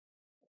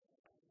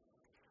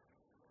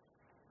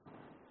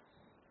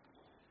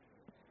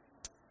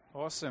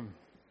Awesome.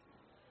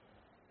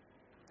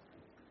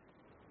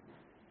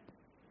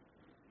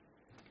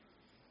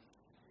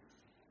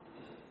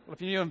 Well,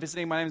 if you're new and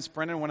visiting, my name is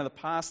Brendan, one of the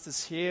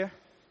pastors here.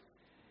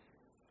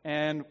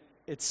 And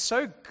it's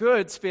so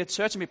good to be at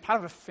church and be part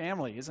of a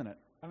family, isn't it?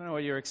 I don't know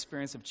what your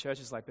experience of church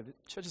is like, but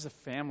church is a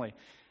family.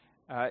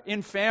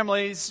 In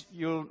families,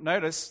 you'll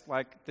notice,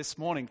 like this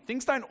morning,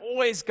 things don't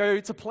always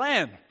go to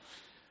plan.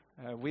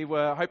 We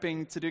were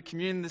hoping to do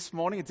communion this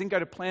morning. It didn't go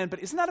to plan,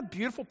 but isn't that a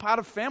beautiful part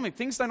of family?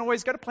 Things don't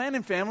always go to plan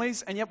in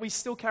families, and yet we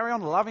still carry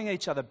on loving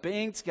each other,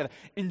 being together,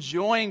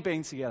 enjoying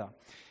being together.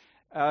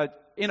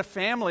 In a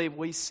family,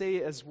 we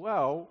see as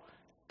well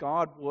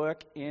God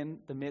work in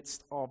the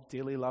midst of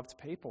dearly loved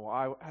people.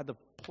 I had the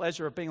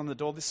pleasure of being on the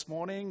door this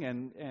morning,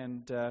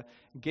 and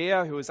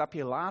Gia, who was up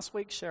here last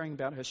week sharing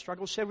about her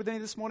struggle, shared with me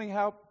this morning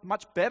how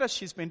much better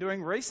she's been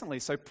doing recently.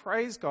 So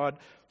praise God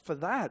for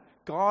that.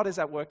 God is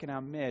at work in our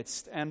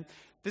midst. And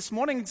this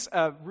morning's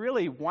a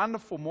really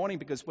wonderful morning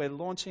because we're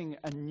launching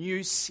a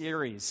new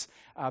series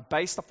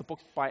based off the book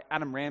by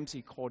Adam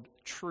Ramsey called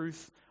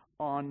Truth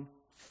on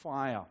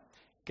Fire,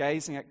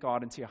 Gazing at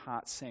God Until Your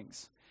Heart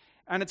Sings.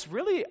 And it's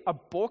really a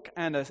book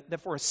and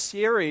therefore a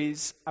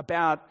series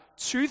about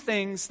two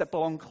things that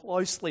belong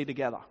closely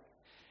together.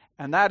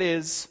 And that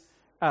is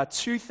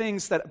two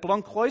things that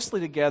belong closely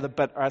together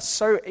but are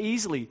so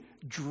easily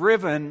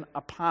driven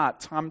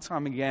apart time and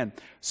time again.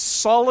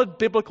 Solid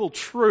biblical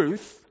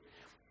truth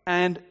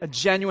and a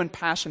genuine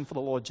passion for the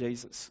Lord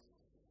Jesus.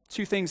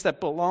 Two things that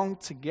belong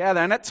together.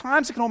 And at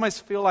times it can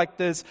almost feel like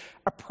there's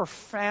a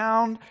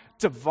profound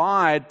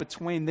divide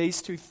between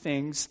these two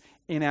things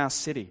in our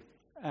city.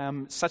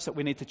 Such that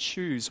we need to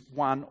choose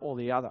one or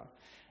the other.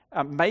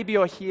 Maybe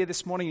you're here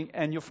this morning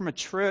and you're from a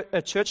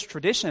church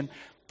tradition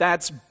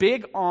that's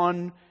big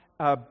on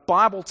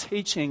Bible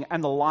teaching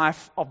and the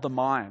life of the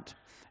mind.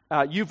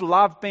 You've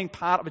loved being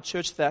part of a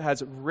church that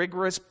has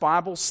rigorous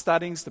Bible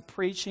studies. The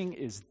preaching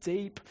is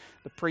deep,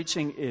 the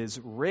preaching is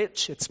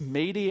rich, it's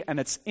meaty, and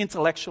it's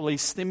intellectually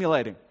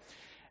stimulating.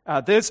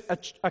 There's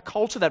a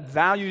culture that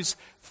values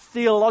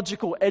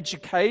theological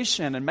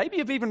education, and maybe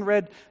you've even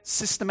read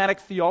systematic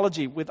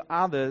theology with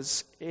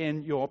others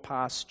in your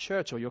past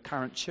church or your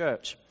current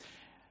church.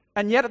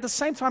 And yet at the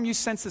same time you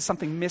sense there's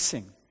something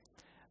missing.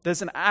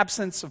 There's an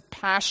absence of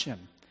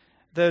passion.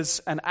 There's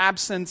an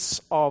absence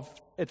of,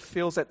 it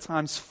feels at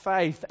times,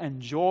 faith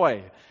and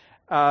joy.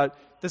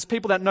 There's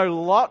people that know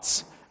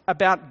lots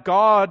about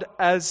God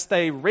as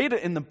they read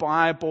it in the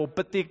Bible,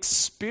 but the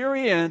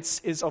experience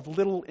is of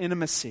little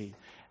intimacy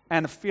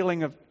and a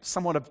feeling of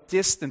somewhat of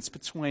distance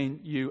between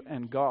you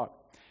and God.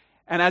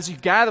 And as you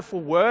gather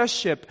for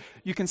worship,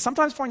 you can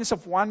sometimes find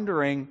yourself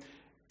wondering,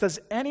 does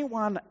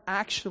anyone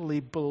actually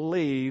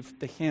believe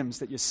the hymns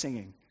that you're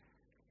singing?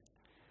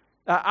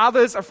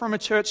 Others are from a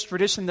church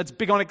tradition that's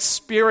big on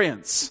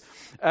experience.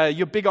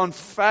 You're big on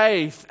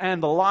faith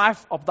and the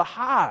life of the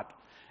heart.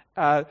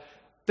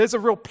 There's a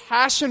real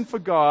passion for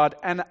God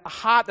and a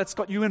heart that's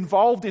got you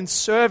involved in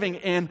serving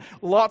in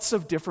lots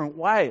of different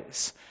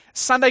ways.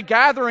 Sunday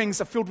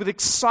gatherings are filled with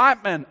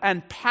excitement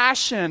and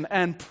passion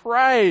and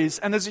praise,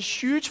 and there's a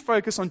huge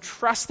focus on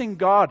trusting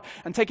God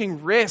and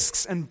taking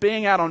risks and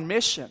being out on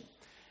mission.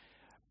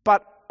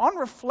 But on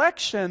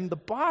reflection, the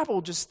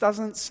Bible just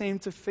doesn't seem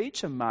to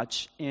feature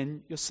much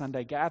in your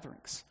Sunday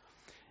gatherings.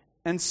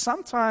 And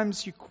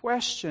sometimes you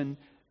question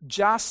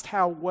just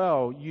how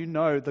well you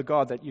know the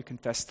God that you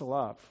confess to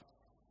love.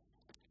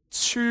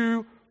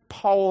 Two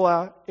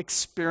polar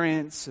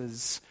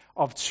experiences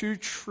of two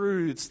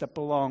truths that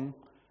belong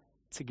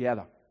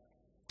together.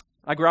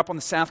 I grew up on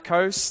the south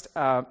coast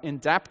in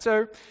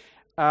Dapto,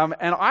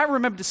 and I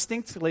remember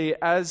distinctly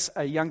as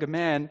a younger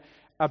man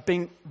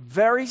being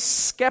very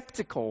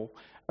skeptical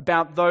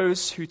about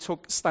those who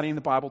took studying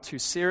the Bible too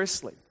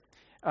seriously.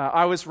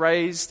 I was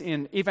raised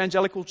in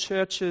evangelical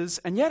churches,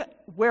 and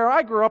yet where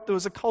I grew up there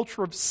was a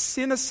culture of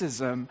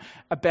cynicism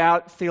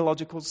about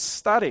theological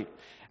study.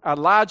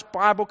 Large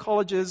Bible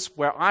colleges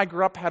where I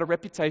grew up had a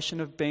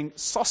reputation of being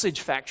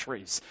sausage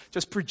factories,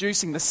 just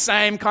producing the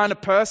same kind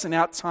of person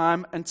out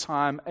time and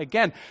time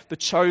again. The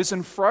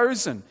chosen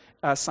frozen,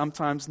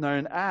 sometimes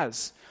known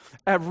as.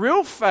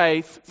 Real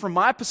faith, from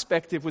my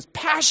perspective, was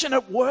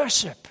passionate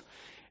worship.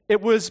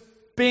 It was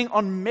being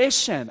on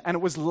mission, and it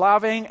was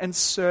loving and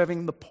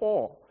serving the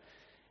poor.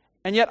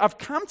 And yet I've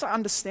come to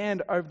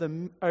understand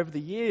over the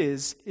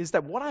years is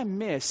that what I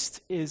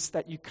missed is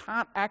that you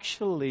can't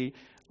actually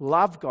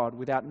love God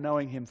without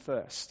knowing Him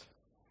first.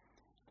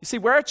 You see,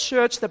 we're a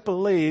church that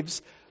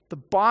believes the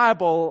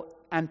Bible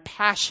and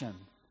passion,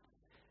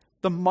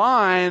 the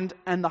mind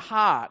and the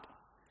heart,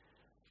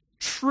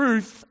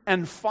 truth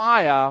and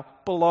fire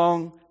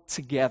belong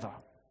together.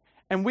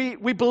 And we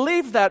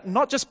believe that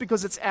not just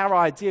because it's our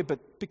idea,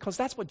 but because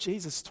that's what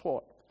Jesus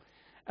taught.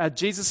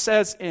 Jesus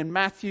says in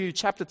Matthew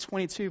chapter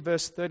 22,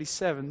 verse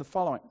 37, the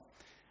following.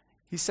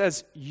 He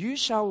says, "You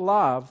shall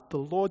love the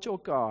Lord your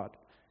God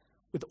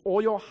with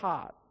all your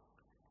heart,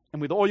 and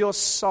with all your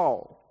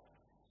soul,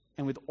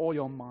 and with all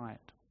your mind."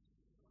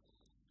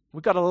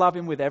 We've got to love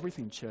Him with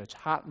everything, church,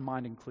 heart and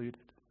mind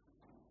included.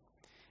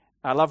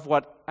 I love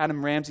what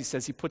Adam Ramsey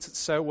says. He puts it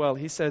so well.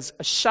 He says,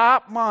 a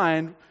sharp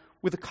mind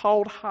with a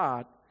cold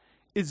heart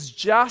is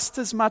just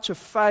as much a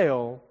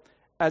fail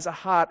as a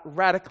heart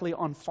radically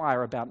on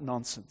fire about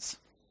nonsense.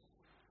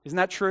 Isn't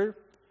that true?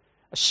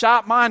 A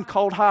sharp mind,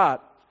 cold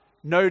heart,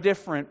 no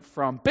different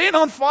from being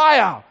on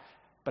fire,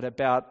 but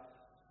about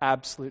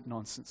absolute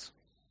nonsense.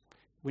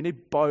 We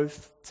need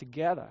both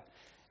together.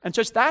 And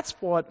church, that's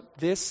what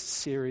this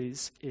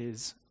series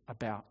is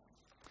about.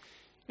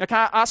 Now, can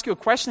I ask you a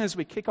question as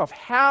we kick off?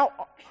 How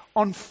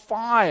on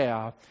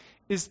fire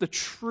is the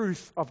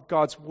truth of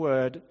God's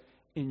word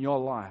in your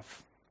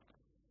life?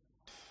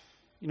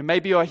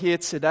 Maybe you're here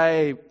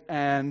today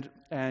and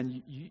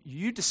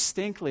you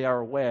distinctly are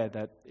aware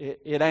that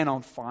it ain't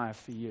on fire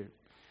for you.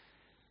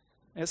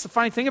 And it's the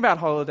funny thing about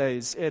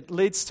holidays. It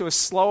leads to a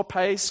slower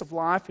pace of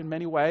life in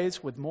many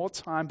ways with more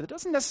time, but it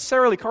doesn't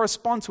necessarily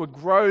correspond to a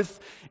growth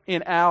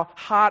in our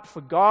heart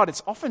for God.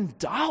 It's often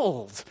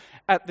dulled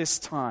at this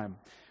time.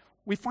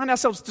 We find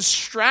ourselves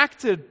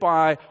distracted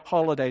by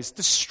holidays,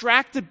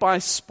 distracted by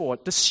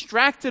sport,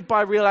 distracted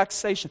by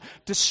relaxation,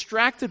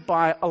 distracted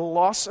by a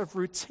loss of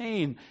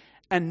routine,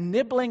 and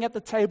nibbling at the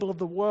table of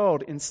the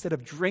world instead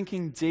of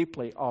drinking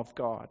deeply of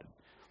God.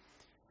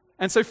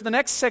 And so for the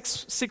next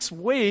six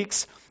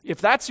weeks, if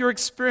that's your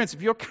experience,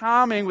 if you're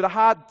coming with a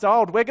heart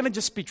dulled, we're going to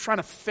just be trying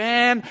to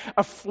fan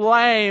a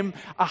flame,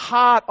 a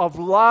heart of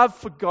love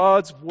for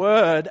God's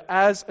word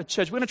as a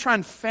church. We're going to try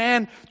and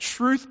fan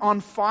truth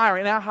on fire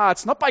in our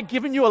hearts, not by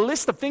giving you a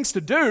list of things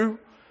to do,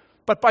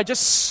 but by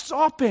just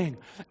stopping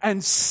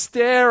and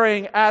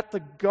staring at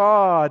the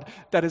God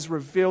that is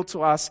revealed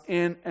to us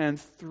in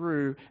and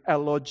through our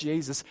Lord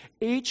Jesus.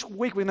 Each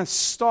week we're going to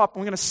stop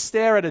and we're going to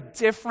stare at a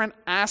different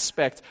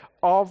aspect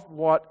of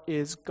what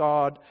is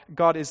God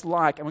is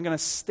like, and we're going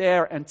to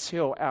stare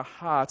until our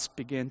hearts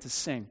begin to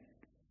sing.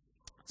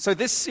 So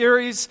this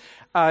series,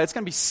 it's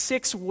going to be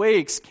 6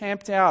 weeks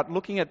camped out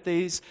looking at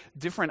these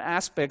different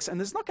aspects, and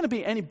there's not going to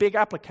be any big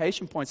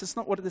application points. That's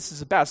not what this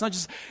is about. It's not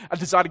just a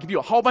desire to give you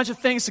a whole bunch of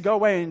things to go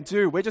away and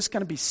do. We're just going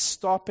to be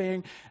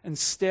stopping and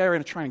staring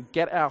and trying to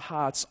get our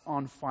hearts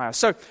on fire.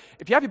 So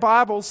if you have your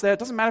Bibles there, it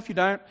doesn't matter if you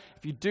don't.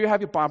 If you do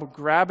have your Bible,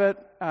 grab it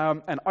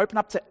and open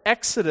up to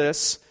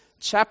Exodus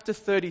chapter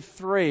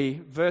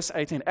 33, verse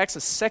 18.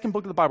 Exodus, second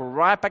book of the Bible,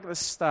 right back at the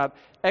start.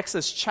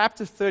 Exodus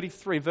chapter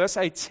 33, verse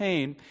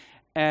 18.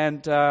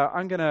 And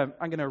I'm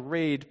gonna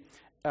read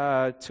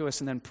to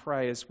us and then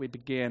pray as we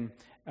begin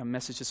our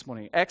message this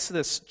morning.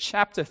 Exodus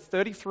chapter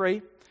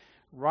 33,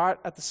 right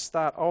at the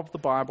start of the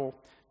Bible,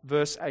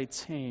 verse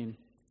 18.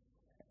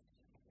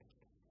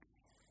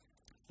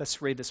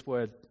 Let's read this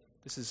word.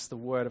 This is the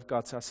word of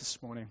God to us this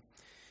morning.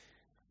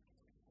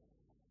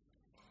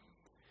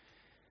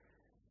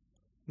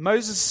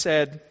 Moses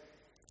said,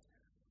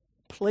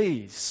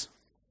 "Please,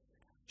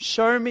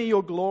 show me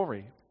your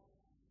glory."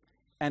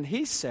 And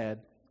he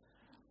said,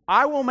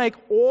 "I will make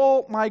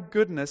all my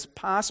goodness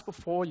pass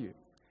before you,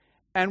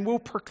 and will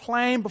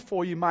proclaim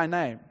before you my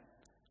name,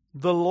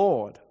 the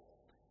Lord.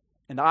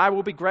 And I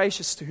will be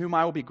gracious to whom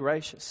I will be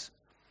gracious,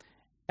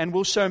 and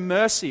will show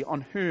mercy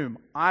on whom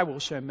I will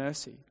show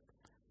mercy.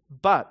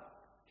 But,"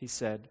 he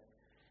said,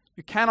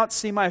 "you cannot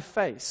see my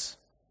face,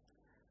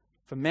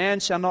 for man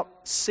shall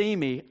not see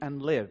me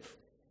and live."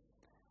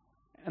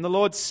 And the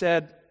Lord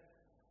said,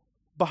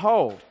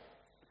 "Behold,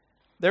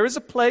 there is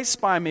a place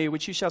by me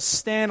which you shall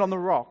stand on the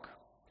rock.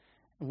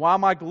 And while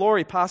my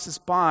glory passes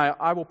by,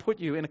 I will put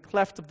you in a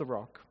cleft of the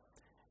rock,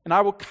 and I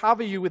will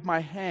cover you with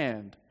my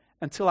hand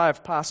until I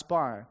have passed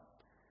by.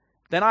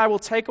 Then I will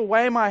take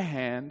away my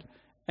hand,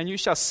 and you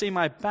shall see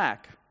my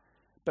back,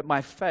 but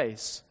my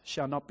face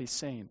shall not be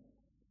seen."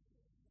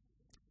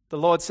 The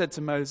Lord said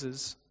to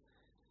Moses,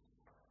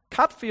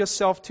 "Cut for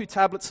yourself 2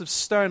 tablets of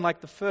stone like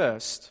the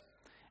first,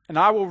 and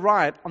I will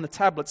write on the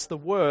tablets the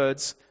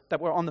words that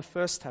were on the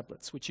first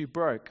tablets, which you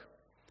broke.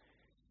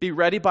 Be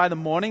ready by the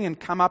morning and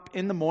come up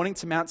in the morning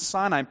to Mount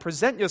Sinai and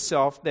present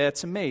yourself there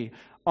to me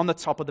on the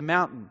top of the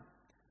mountain.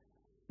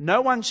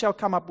 No one shall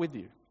come up with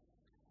you,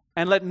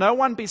 and let no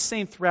one be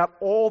seen throughout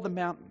all the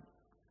mountain.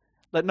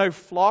 Let no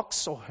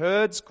flocks or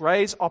herds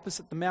graze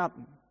opposite the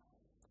mountain."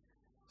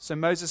 So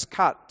Moses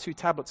cut 2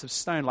 tablets of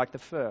stone like the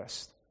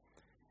first,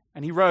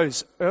 and he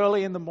rose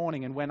early in the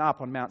morning and went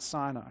up on Mount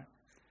Sinai,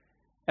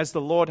 as the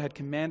Lord had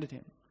commanded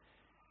him,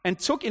 and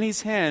took in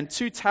his hand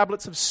 2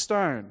 tablets of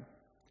stone.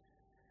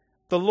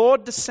 The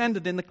Lord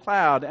descended in the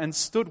cloud and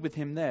stood with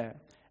him there,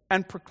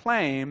 and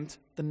proclaimed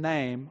the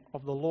name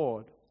of the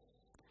Lord.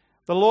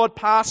 The Lord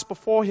passed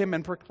before him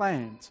and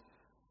proclaimed,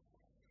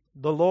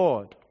 the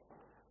Lord,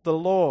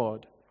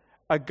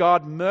 a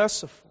God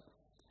merciful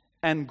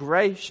and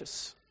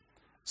gracious,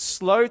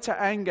 slow to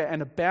anger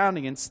and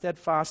abounding in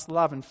steadfast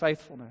love and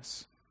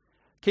faithfulness,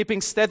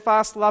 keeping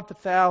steadfast love for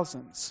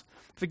thousands,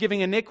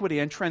 forgiving iniquity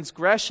and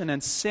transgression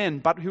and sin,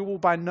 but who will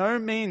by no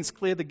means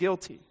clear the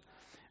guilty,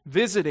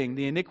 visiting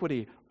the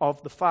iniquity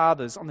of the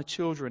fathers on the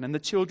children and the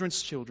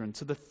children's children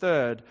to the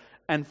 3rd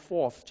and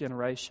 4th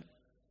generation.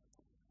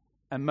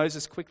 And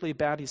Moses quickly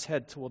bowed his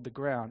head toward the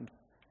ground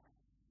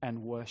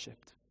and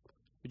worshipped.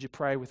 Would you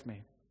pray with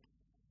me?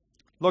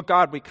 Lord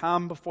God, we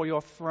come before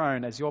your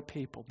throne as your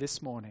people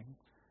this morning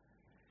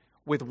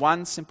with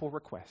one simple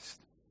request.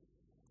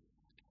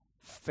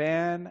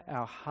 Fan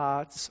our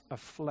hearts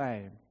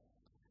aflame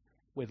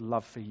with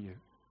love for you.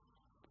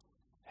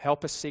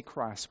 Help us see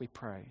Christ, we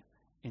pray.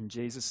 In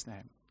Jesus'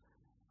 name,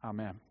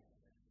 amen.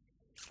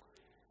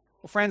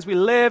 Well, friends, we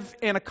live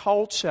in a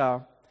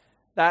culture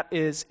that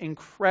is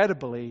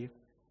incredibly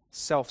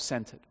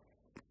self-centered.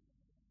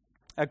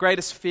 Our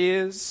greatest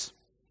fears,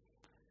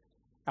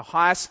 our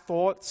highest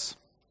thoughts,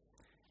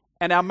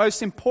 and our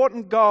most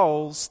important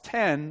goals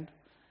tend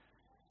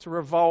to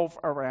revolve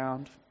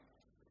around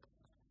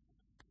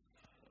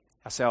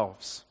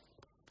ourselves.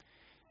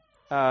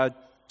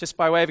 Just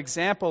by way of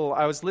example,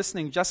 I was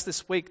listening just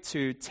this week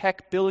to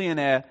tech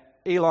billionaire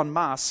Elon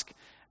Musk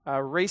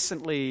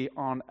recently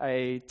on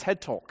a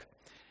TED Talk.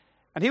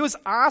 And he was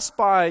asked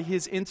by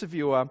his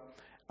interviewer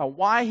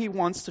why he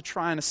wants to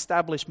try and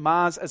establish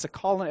Mars as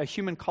a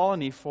human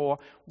colony for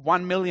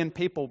 1 million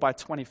people by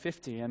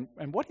 2050. And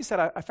what he said,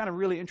 I found it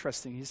really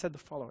interesting. He said the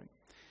following: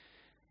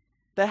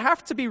 there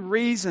have to be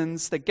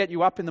reasons that get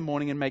you up in the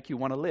morning and make you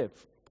want to live.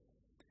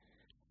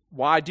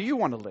 Why do you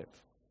want to live?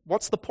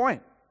 What's the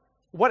point?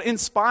 What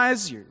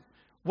inspires you?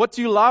 What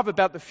do you love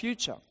about the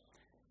future?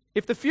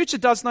 If the future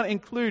does not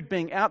include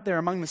being out there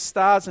among the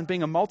stars and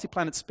being a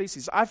multi-planet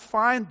species, I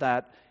find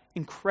that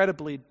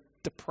incredibly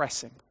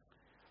depressing.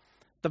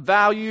 The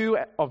value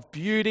of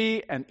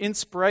beauty and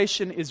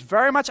inspiration is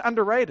very much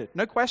underrated,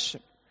 no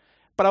question.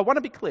 But I want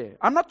to be clear.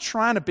 I'm not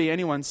trying to be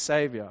anyone's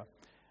savior.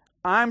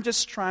 I'm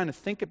just trying to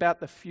think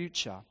about the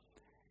future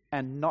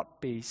and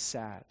not be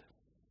sad.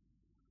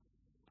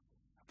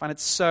 I find it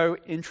so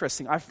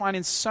interesting. I find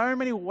in so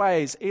many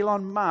ways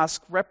Elon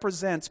Musk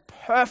represents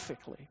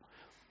perfectly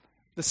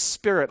the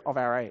spirit of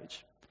our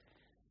age.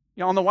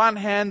 You know, on the one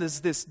hand, there's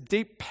this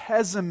deep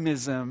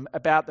pessimism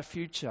about the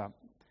future.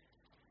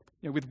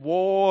 You know, with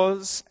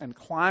wars and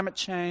climate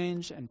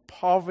change and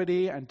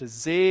poverty and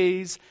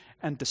disease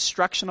and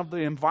destruction of the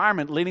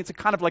environment leading to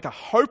kind of like a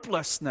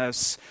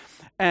hopelessness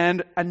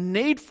and a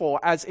need for,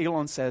 as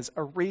Elon says,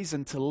 a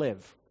reason to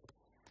live.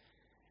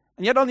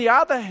 And yet on the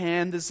other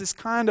hand, there's this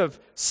kind of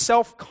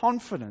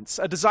self-confidence,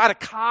 a desire to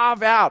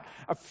carve out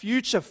a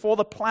future for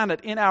the planet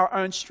in our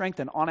own strength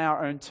and on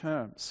our own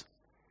terms.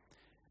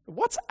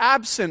 What's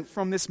absent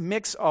from this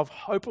mix of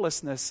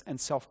hopelessness and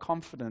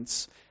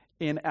self-confidence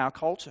in our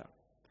culture?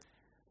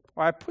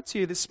 Well, I put to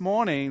you this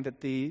morning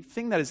that the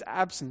thing that is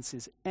absent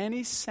is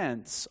any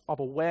sense of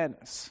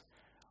awareness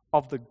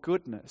of the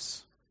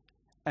goodness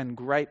and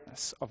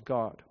greatness of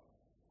God.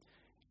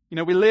 You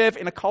know, we live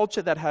in a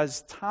culture that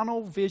has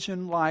tunnel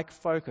vision-like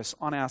focus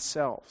on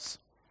ourselves,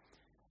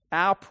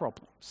 our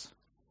problems,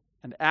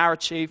 and our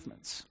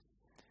achievements.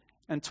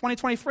 And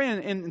 2023,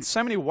 in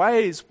so many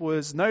ways,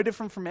 was no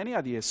different from any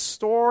other year.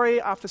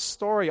 Story after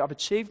story of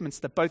achievements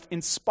that both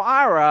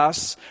inspire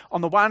us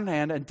on the one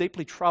hand and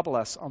deeply trouble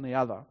us on the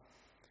other.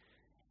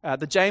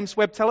 The James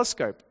Webb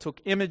Telescope took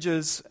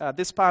images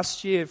this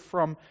past year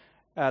from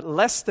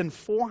less than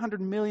 400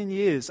 million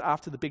years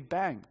after the Big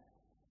Bang.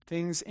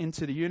 Things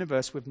into the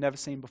universe we've never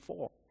seen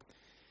before.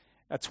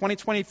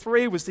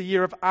 2023 was the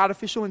year of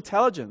artificial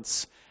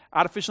intelligence.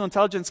 Artificial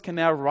intelligence can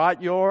now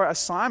write your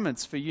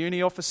assignments for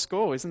uni or for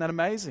school. Isn't that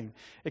amazing?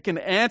 It can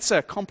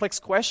answer complex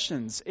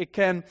questions. It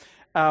can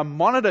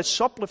monitor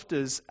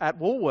shoplifters at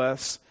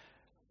Woolworths,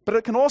 but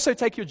it can also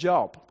take your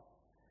job.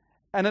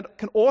 And it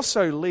can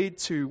also lead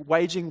to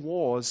waging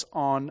wars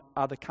on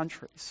other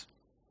countries.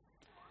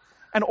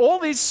 And all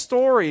these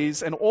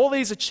stories and all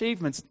these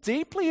achievements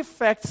deeply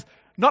affect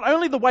not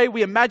only the way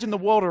we imagine the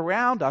world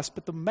around us,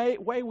 but the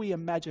way we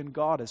imagine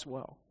God as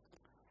well.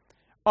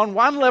 On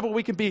one level,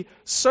 we can be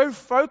so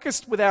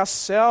focused with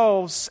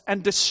ourselves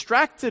and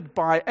distracted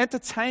by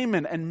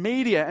entertainment and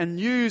media and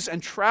news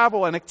and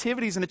travel and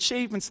activities and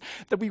achievements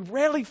that we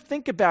rarely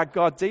think about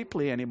God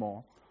deeply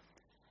anymore.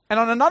 And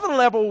on another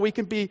level, we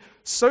can be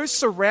so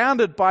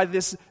surrounded by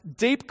this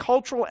deep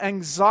cultural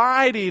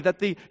anxiety that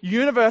the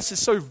universe is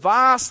so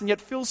vast and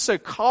yet feels so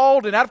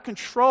cold and out of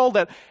control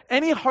that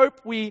any hope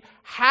we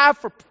have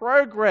for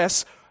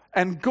progress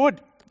and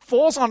good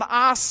falls on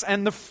us.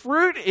 And the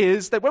fruit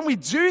is that when we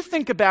do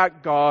think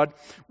about God,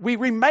 we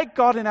remake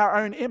God in our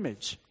own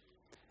image.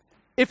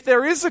 If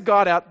there is a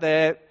God out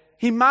there,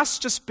 he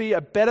must just be a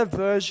better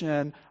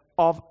version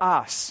of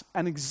us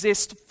and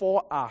exist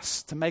for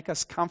us to make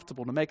us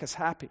comfortable, to make us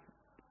happy.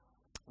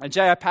 And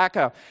J.I.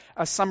 Packer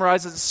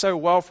summarizes it so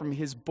well from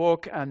his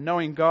book,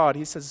 Knowing God.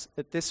 He says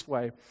it this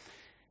way.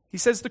 He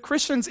says, the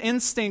Christian's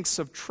instincts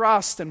of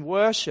trust and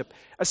worship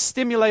are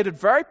stimulated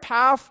very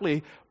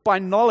powerfully by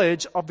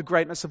knowledge of the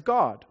greatness of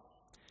God.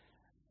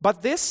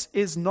 But this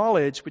is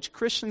knowledge which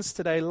Christians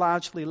today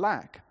largely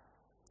lack.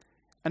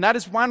 And that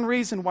is one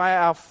reason why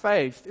our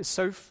faith is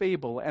so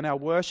feeble and our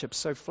worship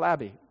so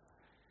flabby.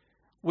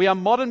 We are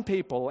modern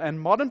people, and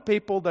modern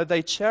people, though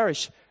they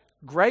cherish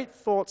great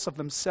thoughts of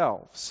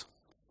themselves,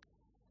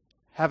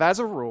 have as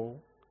a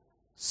rule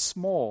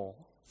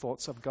small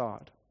thoughts of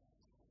God.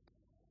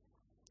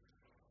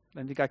 I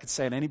don't think I could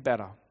say it any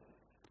better.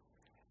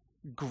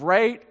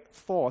 great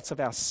thoughts of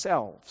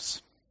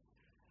ourselves,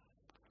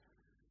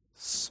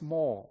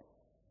 small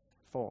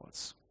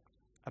thoughts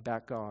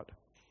about God.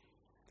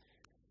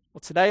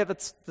 Well, today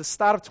at the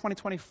start of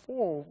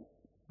 2024,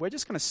 we're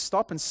just going to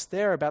stop and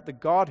stare about the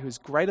God who is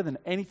greater than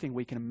anything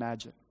we can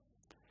imagine.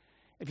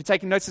 If you're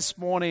taking notes this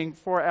morning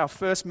for our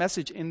first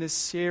message in this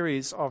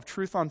series of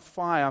Truth on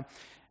Fire,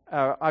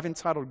 I've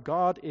entitled,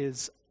 God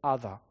is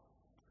Other.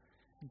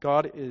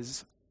 God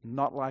is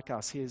not like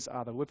us. He is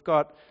other. We've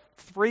got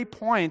 3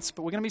 points,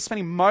 but we're going to be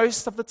spending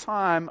most of the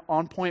time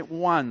on point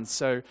 1.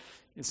 So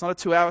it's not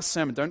a 2-hour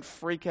sermon. Don't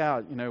freak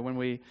out, when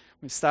we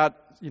start,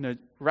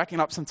 racking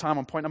up some time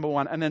on point number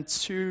 1, and then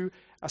 2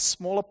 are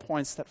smaller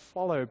points that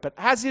follow. But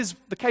as is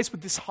the case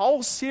with this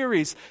whole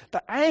series,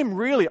 the aim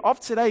really of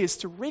today is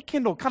to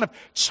rekindle kind of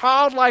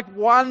childlike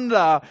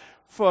wonder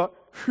for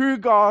who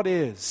God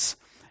is,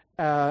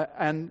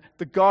 and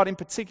the God in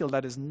particular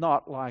that is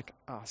not like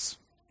us.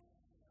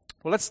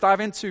 Well, let's dive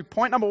into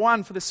point number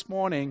 1 for this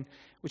morning,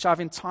 which I've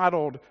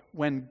entitled,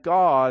 When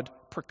God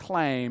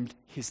Proclaimed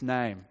His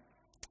Name.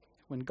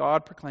 When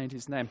God proclaimed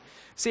His name.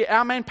 See,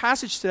 our main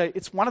passage today,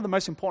 it's one of the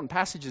most important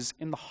passages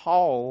in the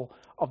whole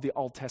of the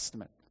Old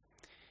Testament.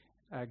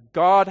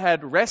 God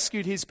had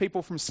rescued His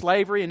people from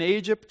slavery in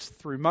Egypt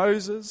through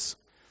Moses.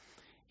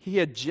 He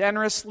had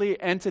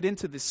generously entered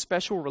into this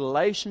special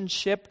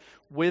relationship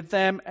with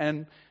them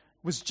and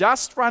was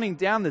just running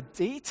down the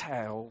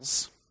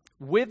details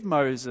with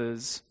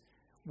Moses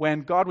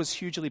when God was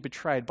hugely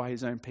betrayed by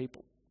His own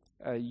people.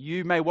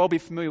 You may well be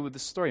familiar with the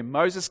story.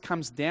 Moses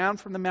comes down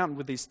from the mountain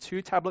with these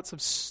 2 tablets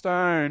of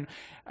stone,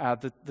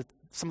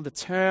 some of the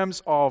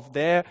terms of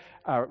their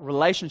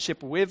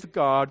relationship with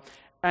God,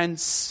 and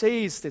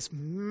sees this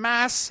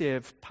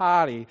massive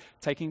party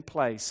taking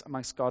place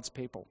amongst God's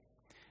people.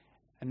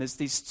 And there's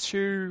these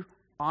 2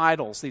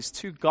 idols, these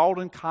 2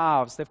 golden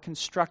calves they've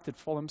constructed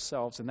for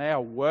themselves, and they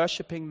are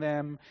worshiping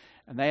them,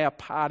 and they are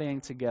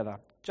partying together.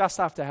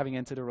 Just after having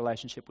entered a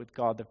relationship with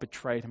God, they've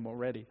betrayed Him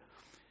already.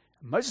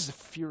 Moses is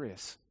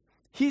furious.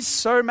 He's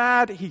so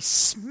mad, he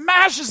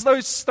smashes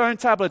those stone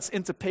tablets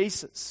into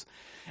pieces.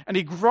 And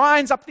he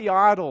grinds up the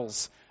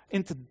idols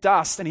into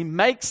dust, and he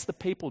makes the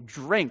people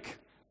drink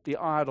the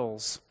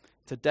idols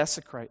to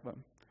desecrate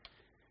them.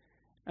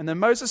 And then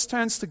Moses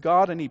turns to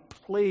God and he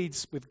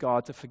pleads with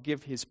God to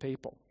forgive his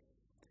people.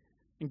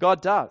 And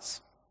God does.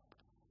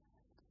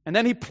 And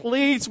then he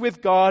pleads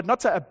with God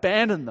not to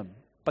abandon them,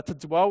 but to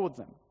dwell with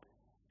them.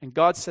 And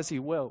God says He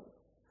will.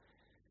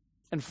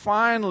 And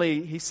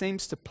finally, he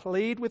seems to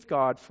plead with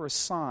God for a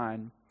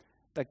sign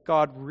that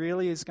God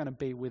really is going to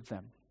be with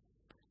them.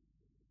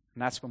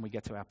 And that's when we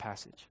get to our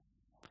passage.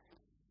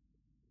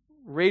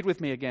 Read with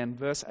me again,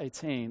 verse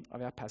 18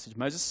 of our passage.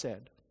 Moses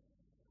said,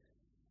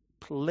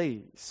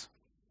 "Please,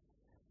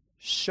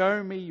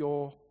 show me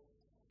your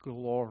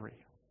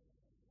glory."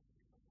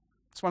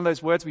 It's one of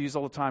those words we use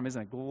all the time,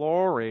 isn't it?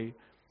 Glory.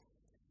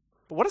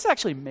 But what does it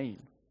actually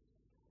mean?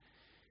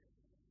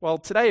 Well,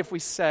 today if we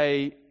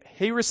say,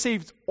 He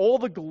received all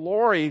the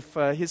glory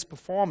for His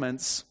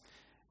performance,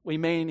 we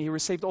mean He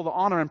received all the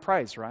honor and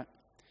praise, right?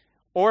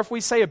 Or if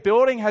we say a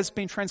building has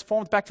been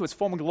transformed back to its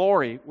former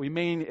glory, we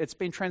mean it's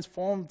been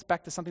transformed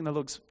back to something that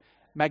looks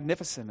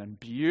magnificent and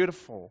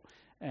beautiful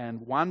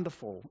and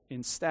wonderful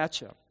in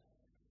stature.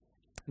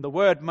 The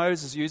word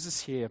Moses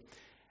uses here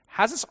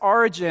has its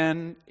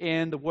origin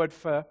in the word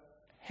for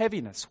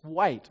heaviness,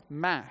 weight,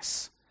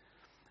 mass.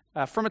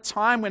 From a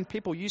time when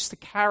people used to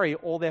carry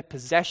all their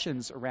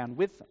possessions around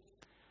with them.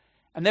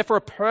 And therefore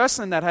a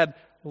person that had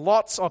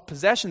lots of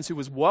possessions, who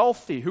was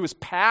wealthy, who was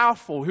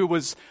powerful, who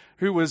was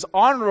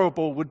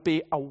honorable, would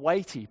be a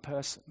weighty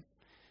person.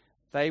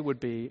 They would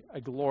be a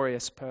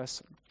glorious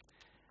person.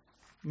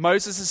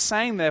 Moses is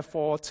saying,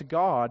 therefore, to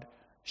God,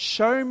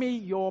 show me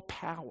your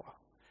power.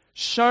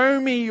 Show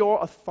me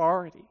your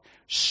authority.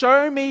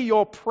 Show me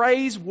your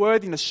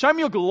praiseworthiness. Show me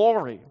your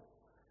glory.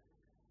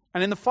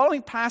 And in the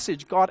following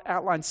passage, God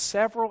outlines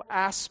several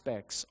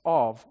aspects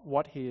of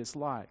what He is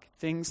like,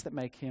 things that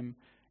make Him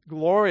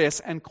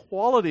glorious and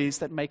qualities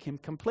that make Him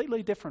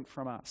completely different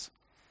from us.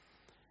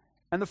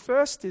 And the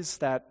first is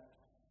that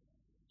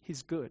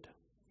He's good.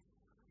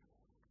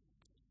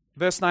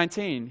 Verse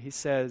 19, He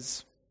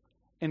says,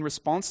 in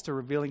response to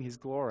revealing His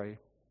glory,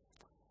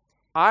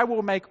 "I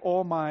will make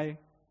all my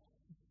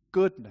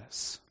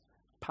goodness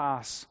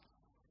pass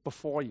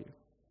before you."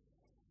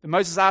 When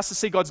Moses asks to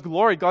see God's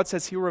glory, God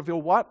says He'll reveal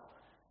what?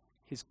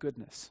 His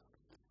goodness.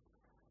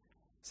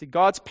 See,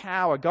 God's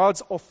power,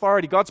 God's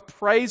authority, God's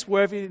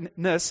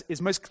praiseworthiness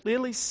is most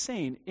clearly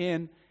seen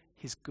in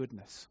His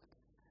goodness,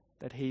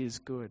 that He is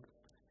good.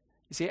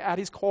 You see, at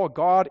His core,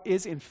 God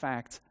is in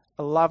fact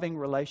a loving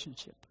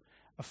relationship,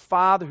 a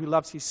Father who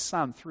loves His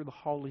Son through the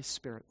Holy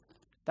Spirit.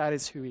 That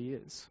is who He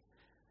is.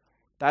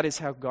 That is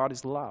how God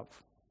is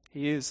love.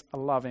 He is a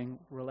loving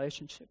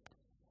relationship.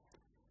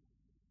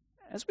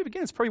 As we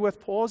begin, it's probably worth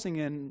pausing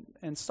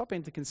and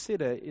stopping to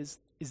consider, is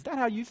that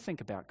how you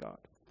think about God?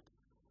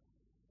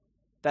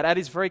 That at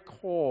His very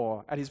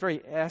core, at His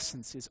very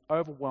essence, is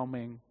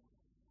overwhelming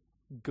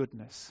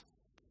goodness.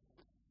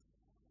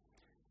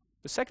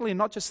 But secondly,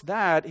 not just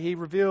that, he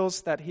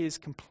reveals that he is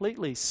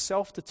completely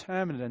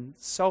self-determined and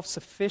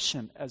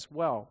self-sufficient as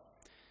well.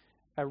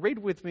 Read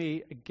with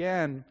me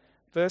again,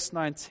 verse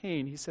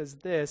 19. He says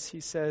this, he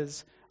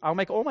says, I'll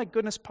make all my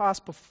goodness pass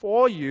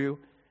before you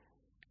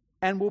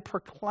and will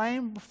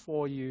proclaim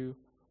before you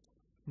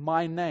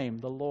my name,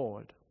 the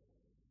Lord.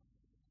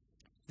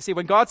 You see,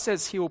 when God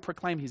says he will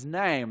proclaim his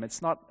name,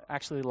 it's not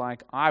actually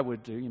like I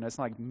would do. It's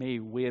not like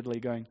me weirdly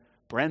going,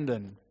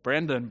 Brendan,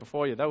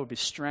 before you. That would be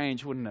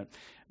strange, wouldn't it?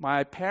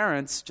 My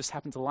parents just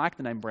happened to like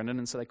the name Brendan,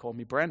 and so they called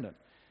me Brendan.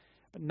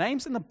 But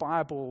names in the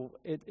Bible,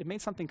 it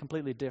means something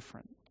completely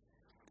different.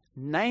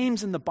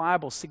 Names in the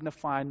Bible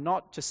signify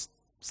not just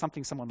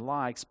something someone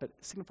likes, but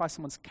it signifies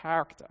someone's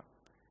character.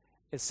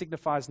 It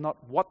signifies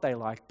not what they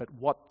like, but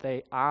what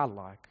they are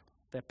like,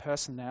 their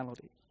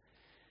personality.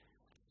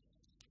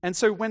 And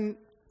so when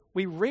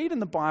we read in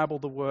the Bible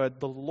the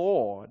word the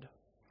Lord,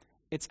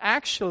 it's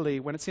actually,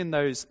 when it's in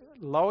those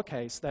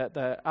lowercase,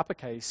 the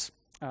uppercase,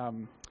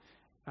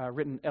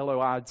 written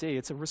Lord,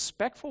 it's a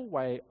respectful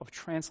way of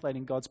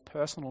translating God's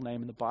personal name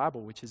in the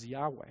Bible, which is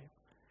Yahweh.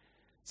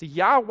 So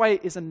Yahweh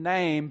is a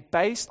name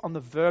based on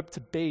the verb to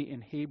be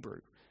in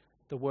Hebrew,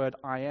 the word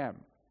I am.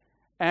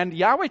 And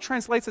Yahweh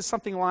translates as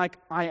something like,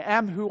 I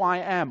am who I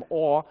am,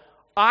 or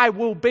I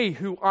will be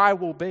who I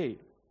will be.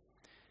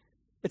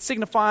 It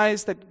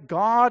signifies that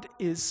God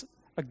is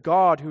a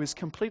God who is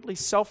completely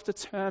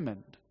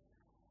self-determined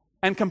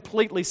and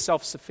completely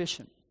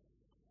self-sufficient.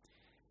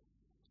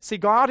 See,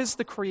 God is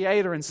the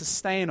creator and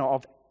sustainer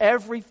of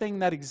everything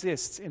that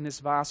exists in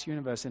this vast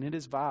universe, and it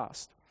is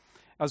vast.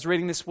 I was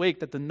reading this week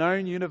that the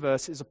known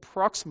universe is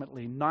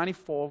approximately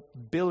 94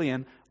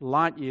 billion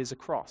light years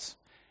across.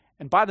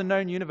 And by the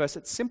known universe,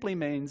 it simply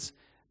means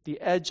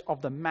the edge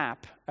of the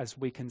map as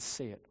we can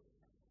see it.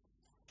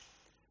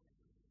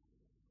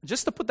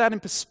 Just to put that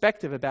in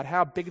perspective about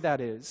how big that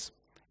is,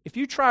 if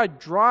you tried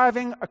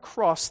driving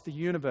across the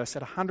universe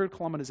at 100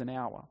 kilometers an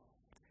hour,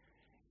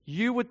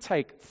 you would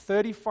take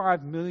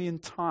 35 million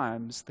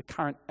times the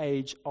current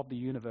age of the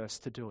universe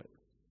to do it.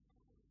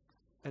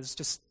 It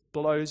just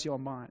blows your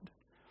mind.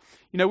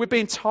 We've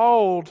been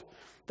told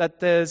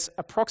that there's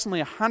approximately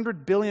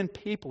 100 billion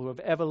people who have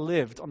ever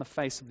lived on the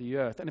face of the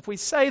earth. And if we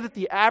say that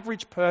the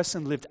average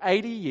person lived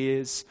 80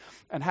 years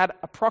and had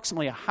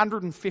approximately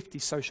 150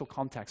 social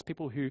contacts,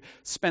 people who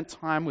spent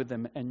time with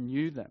them and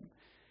knew them,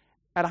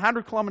 at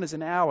 100 kilometers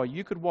an hour,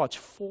 you could watch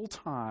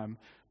full-time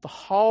the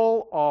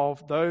whole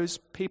of those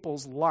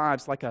people's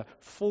lives, like a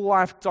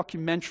full-life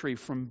documentary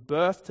from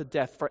birth to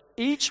death, for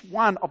each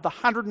one of the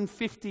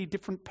 150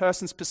 different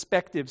persons'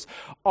 perspectives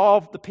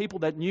of the people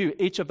that knew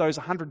each of those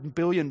 100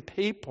 billion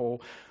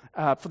people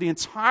for the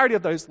entirety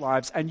of those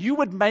lives, and you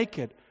would make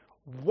it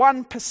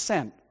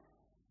 1%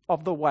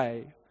 of the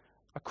way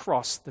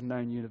across the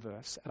known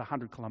universe at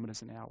 100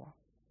 kilometers an hour.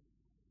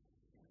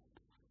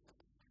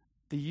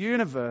 The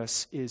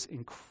universe is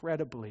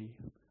incredibly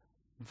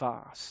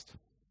vast.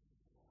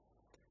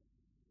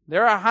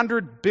 There are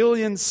 100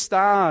 billion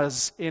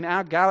stars in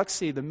our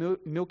galaxy, the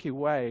Milky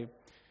Way,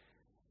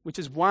 which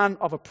is one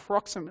of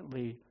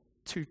approximately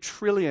 2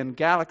 trillion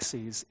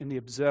galaxies in the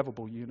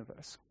observable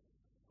universe.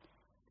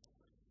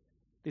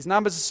 These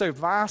numbers are so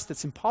vast,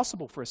 it's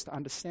impossible for us to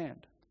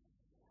understand.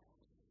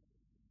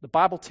 The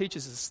Bible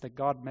teaches us that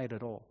God made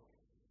it all.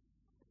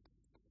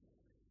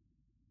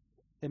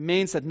 It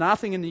means that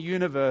nothing in the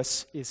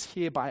universe is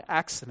here by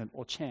accident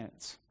or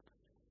chance.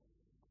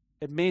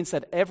 It means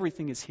that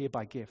everything is here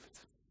by gift,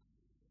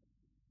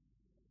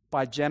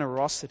 by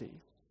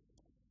generosity,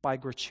 by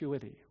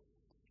gratuity.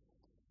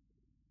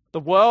 The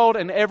world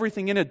and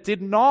everything in it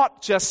did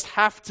not just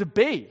have to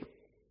be.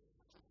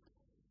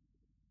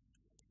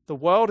 The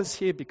world is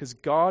here because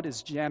God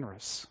is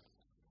generous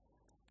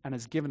and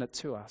has given it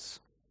to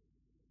us.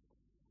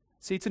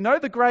 See, to know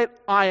the great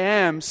I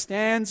Am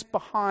stands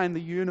behind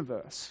the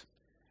universe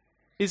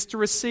is to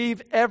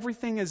receive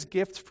everything as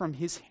gift from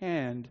his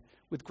hand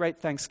with great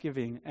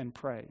thanksgiving and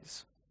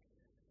praise.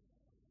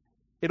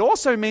 It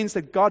also means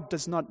that God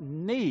does not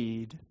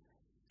need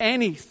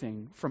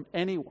anything from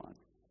anyone.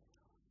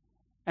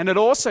 And it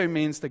also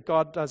means that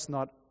God does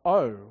not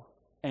owe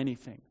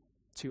anything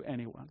to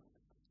anyone.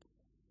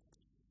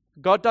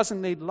 God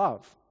doesn't need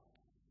love.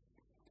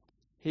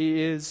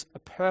 He is a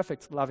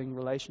perfect loving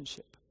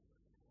relationship.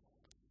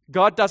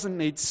 God doesn't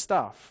need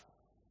stuff.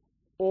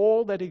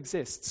 All that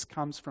exists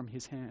comes from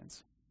his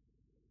hands.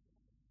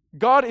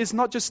 God is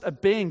not just a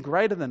being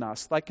greater than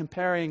us, like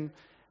comparing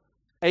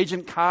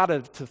Agent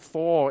Carter to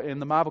Thor in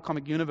the Marvel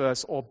comic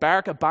universe or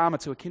Barack Obama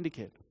to a kinder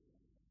kid.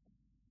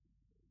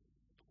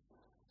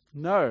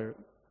 No,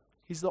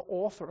 he's the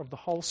author of the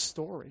whole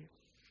story.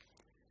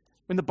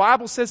 When the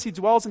Bible says he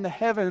dwells in the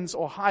heavens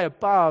or high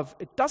above,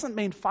 it doesn't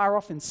mean far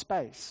off in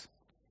space.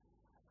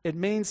 It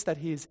means that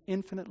he is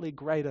infinitely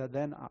greater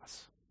than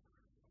us.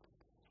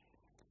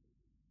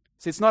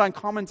 See, it's not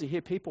uncommon to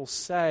hear people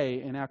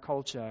say in our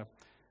culture,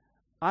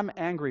 I'm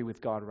angry with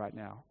God right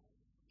now.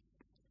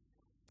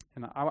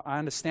 And I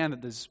understand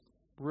that there's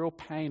real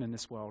pain in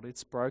this world.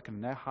 It's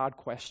broken. They're hard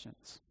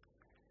questions.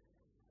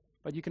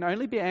 But you can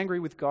only be angry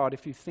with God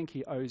if you think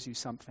he owes you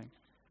something.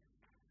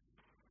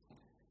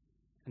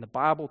 And the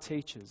Bible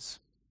teaches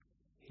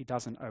he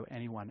doesn't owe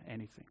anyone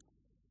anything.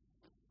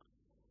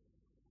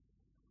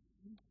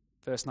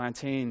 Verse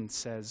 19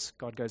 says,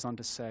 God goes on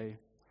to say,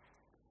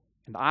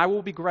 and I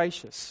will be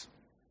gracious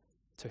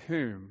to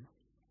whom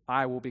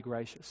I will be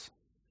gracious.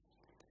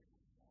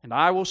 And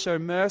I will show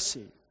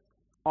mercy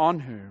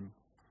on whom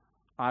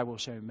I will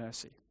show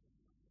mercy.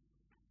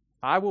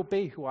 I will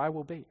be who I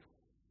will be.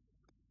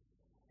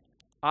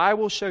 I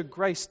will show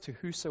grace to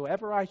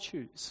whosoever I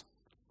choose.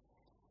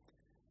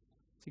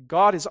 See,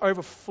 God is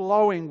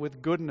overflowing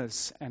with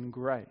goodness and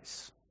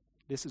grace.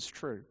 This is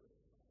true.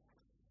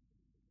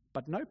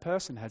 But no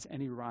person has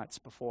any rights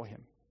before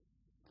him.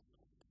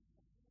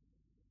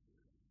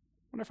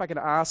 I wonder if I could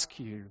ask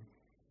you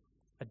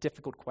a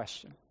difficult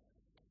question.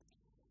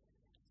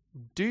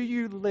 Do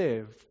you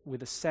live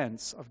with a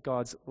sense of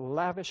God's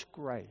lavish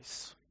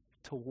grace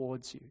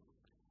towards you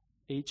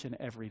each and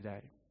every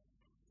day?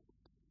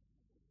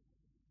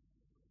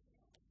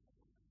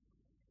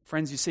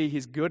 Friends, you see,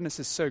 his goodness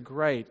is so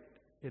great,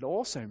 it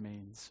also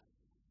means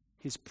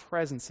his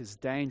presence is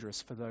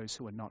dangerous for those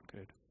who are not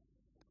good.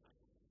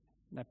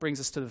 And that brings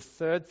us to the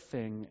third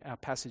thing our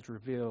passage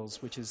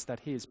reveals, which is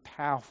that he is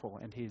powerful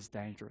and he is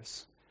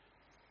dangerous.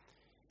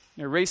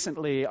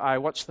 Recently I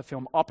watched the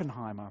film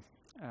Oppenheimer.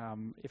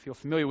 If you're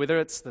familiar with it,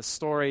 it's the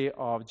story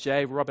of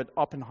J. Robert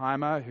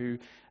Oppenheimer, who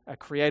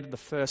created the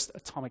first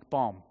atomic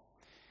bomb.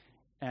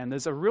 And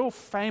there's a real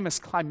famous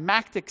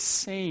climactic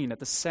scene at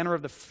the center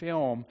of the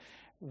film,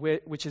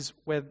 which is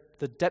where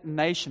the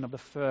detonation of the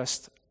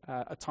first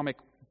atomic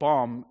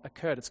bomb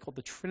occurred. It's called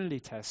the Trinity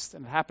test,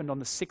 and it happened on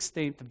the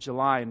 16th of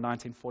July in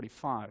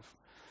 1945.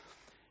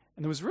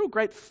 And there was real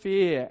great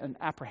fear and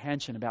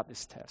apprehension about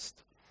this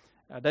test.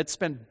 They'd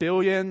spent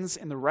billions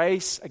in the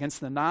race against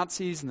the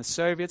Nazis and the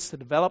Soviets to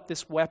develop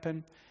this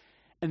weapon,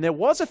 and there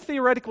was a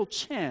theoretical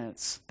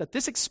chance that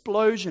this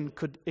explosion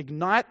could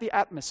ignite the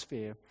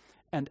atmosphere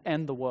and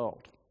end the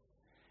world.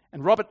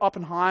 And Robert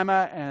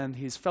Oppenheimer and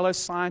his fellow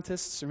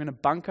scientists are in a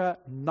bunker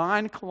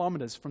 9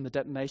 kilometers from the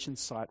detonation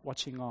site,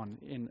 watching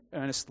on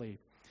earnestly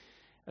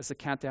as the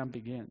countdown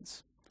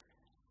begins.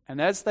 And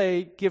as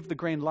they give the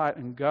green light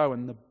and go,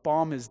 and the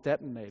bomb is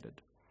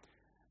detonated,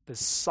 there's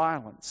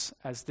silence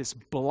as this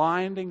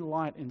blinding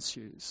light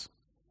ensues.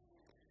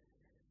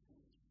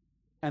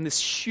 And this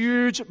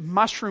huge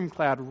mushroom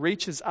cloud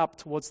reaches up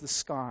towards the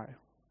sky.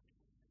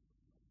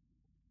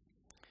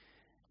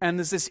 And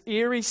there's this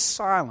eerie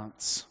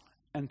silence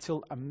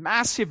until a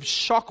massive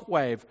shock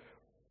wave,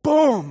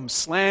 boom,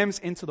 slams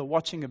into the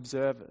watching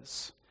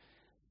observers.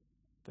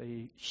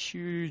 The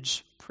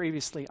huge,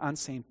 previously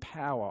unseen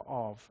power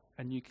of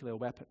a nuclear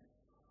weapon.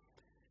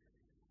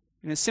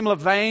 In a similar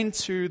vein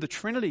to the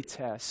Trinity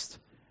test,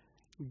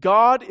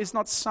 God is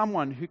not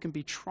someone who can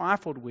be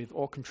trifled with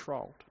or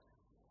controlled.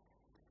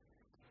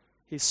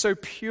 He's so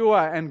pure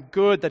and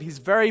good that his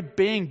very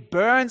being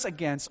burns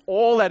against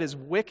all that is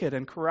wicked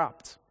and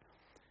corrupt.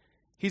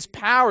 His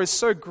power is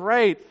so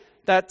great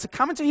that to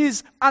come into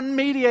his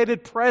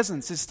unmediated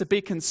presence is to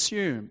be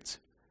consumed.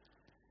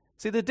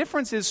 See, the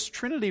difference is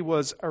Trinity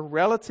was a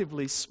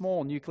relatively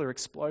small nuclear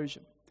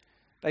explosion.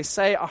 They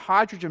say a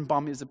hydrogen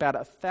bomb is about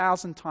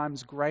 1,000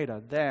 times greater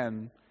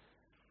than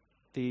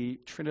the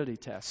Trinity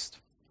test.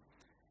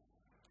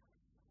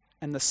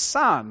 And the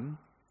sun,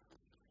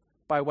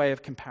 by way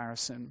of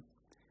comparison,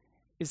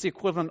 is the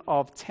equivalent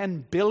of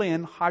 10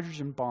 billion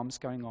hydrogen bombs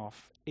going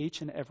off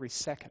each and every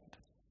second.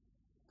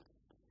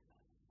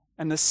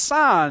 And the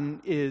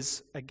sun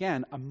is,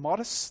 again, a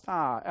modest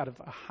star out of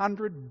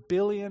 100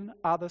 billion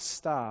other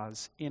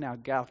stars in our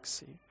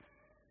galaxy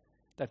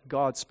that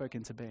God spoke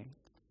into being.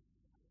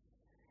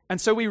 And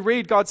so we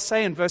read God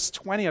say in verse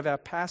 20 of our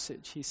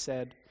passage, he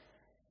said,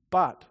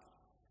 "But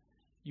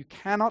you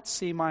cannot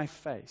see my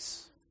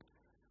face,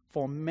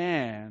 for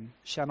man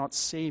shall not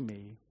see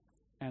me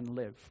and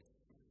live."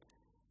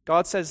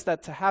 God says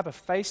that to have a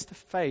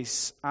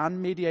face-to-face,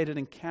 unmediated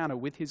encounter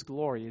with his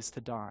glory is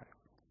to die.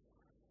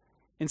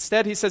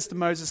 Instead, he says to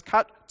Moses,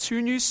 cut 2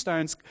 new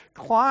stones,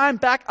 climb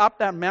back up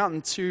that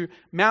mountain to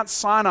Mount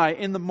Sinai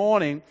in the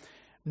morning.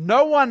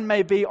 No one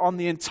may be on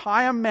the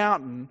entire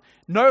mountain.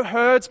 No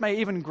herds may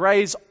even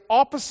graze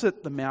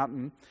opposite the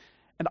mountain.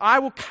 And I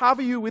will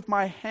cover you with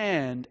my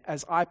hand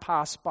as I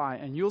pass by.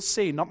 And you'll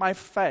see not my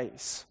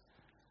face,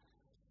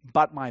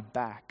 but my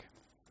back.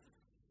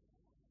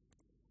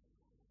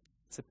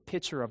 It's a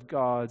picture of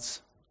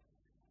God's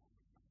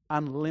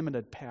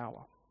unlimited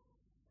power.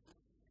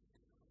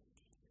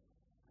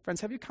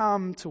 Friends, have you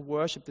come to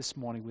worship this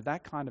morning with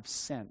that kind of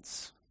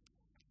sense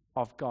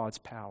of God's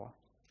power?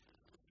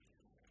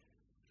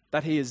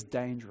 That he is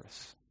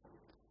dangerous.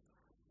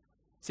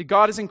 See,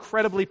 God is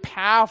incredibly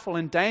powerful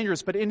and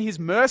dangerous, but in his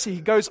mercy,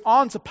 he goes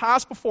on to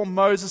pass before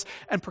Moses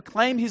and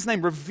proclaim his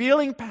name,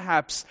 revealing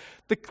perhaps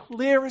the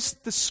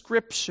clearest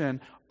description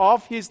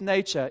of his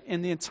nature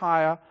in the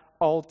entire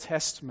Old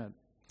Testament.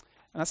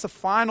 And that's the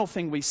final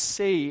thing we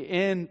see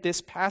in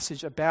this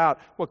passage about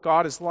what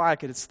God is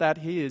like. It's that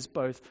he is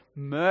both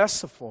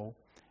merciful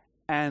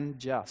and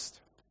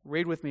just.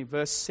 Read with me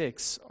verse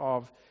 6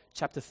 of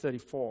chapter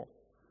 34.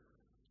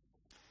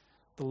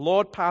 The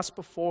Lord passed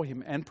before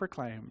him and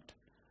proclaimed,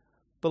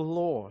 the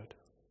Lord,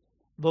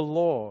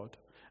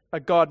 a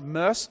God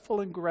merciful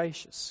and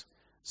gracious,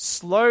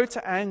 slow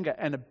to anger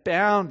and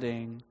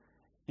abounding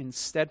in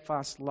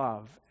steadfast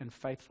love and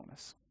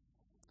faithfulness.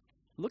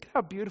 Look at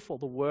how beautiful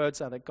the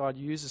words are that God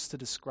uses to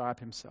describe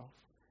himself.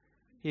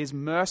 He is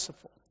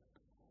merciful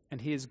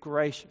and he is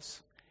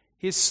gracious.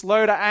 He is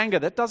slow to anger.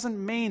 That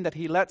doesn't mean that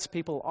he lets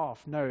people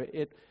off. No,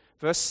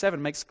 verse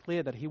 7 makes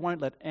clear that he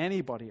won't let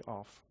anybody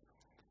off.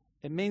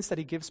 It means that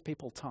he gives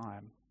people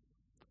time.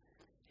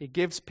 He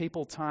gives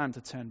people time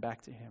to turn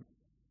back to him.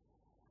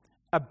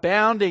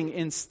 Abounding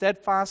in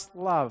steadfast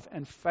love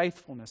and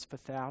faithfulness for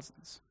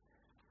thousands.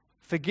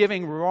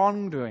 Forgiving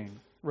wrongdoing,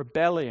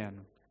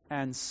 rebellion,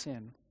 and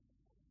sin.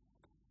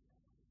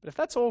 But if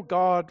that's all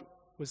God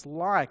was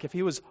like, if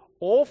he was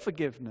all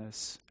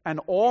forgiveness and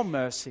all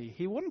mercy,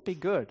 he wouldn't be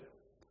good.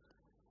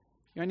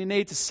 You only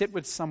need to sit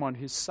with someone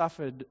who's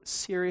suffered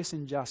serious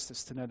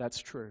injustice to know that's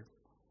true.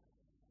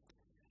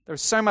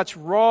 There's so much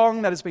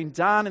wrong that has been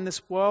done in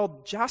this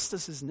world,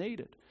 justice is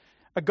needed.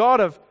 A God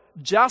of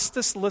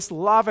justiceless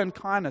love and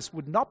kindness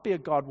would not be a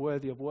God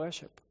worthy of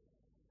worship.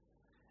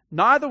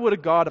 Neither would a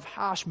God of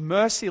harsh,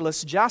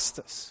 merciless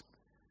justice.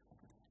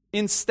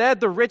 Instead,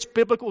 the rich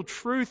biblical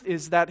truth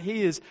is that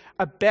he is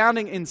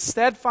abounding in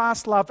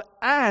steadfast love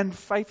and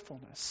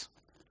faithfulness.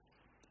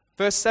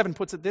 Verse 7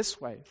 puts it this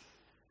way,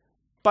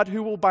 but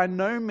who will by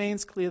no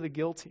means clear the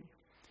guilty,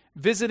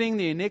 visiting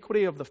the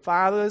iniquity of the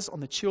fathers on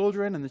the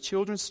children and the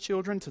children's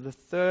children to the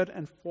third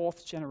and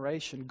fourth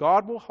generation.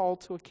 God will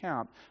hold to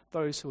account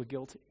those who are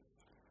guilty.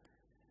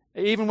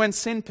 Even when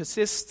sin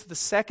persists to the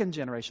second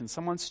generation,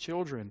 someone's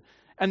children,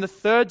 and the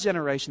third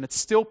generation, it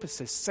still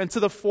persists, and to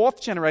the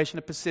fourth generation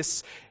it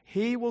persists,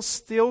 he will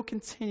still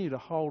continue to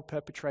hold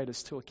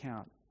perpetrators to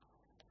account.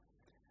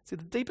 See,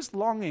 the deepest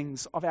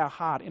longings of our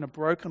heart in a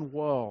broken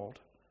world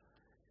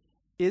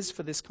is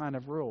for this kind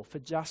of rule, for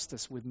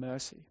justice with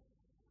mercy.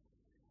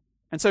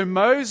 And so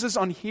Moses,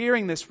 on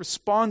hearing this,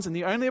 responds in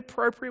the only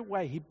appropriate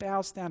way. He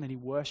bows down and he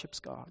worships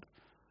God.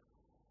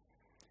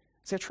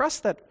 See, I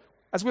trust that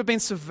as we've been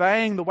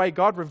surveying the way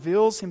God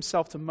reveals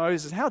himself to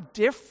Moses, how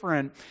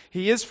different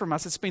he is from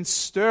us, it's been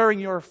stirring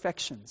your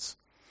affections.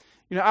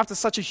 You know, after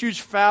such a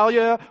huge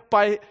failure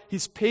by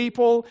his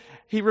people,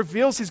 he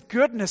reveals his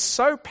goodness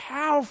so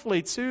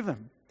powerfully to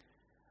them.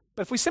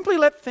 But if we simply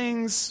let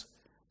things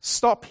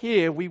stop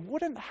here, we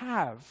wouldn't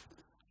have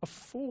a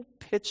full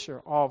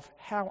picture of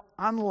how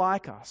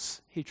unlike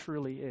us he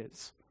truly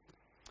is.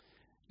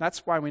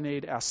 That's why we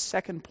need our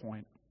second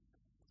point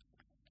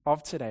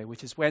of today,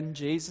 which is when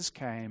Jesus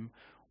came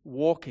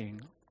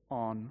walking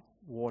on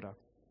water.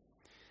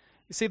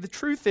 You see, the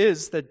truth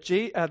is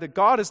that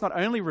God has not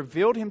only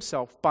revealed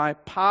himself by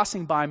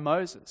passing by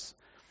Moses,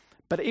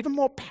 but even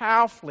more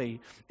powerfully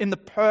in the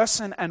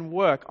person and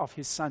work of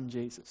his son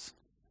Jesus.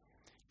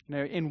 You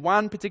know, in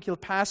one particular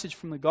passage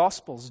from the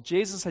Gospels,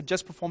 Jesus had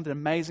just performed an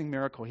amazing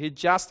miracle. He had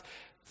just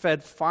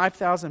fed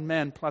 5,000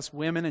 men plus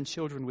women and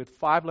children with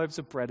 5 loaves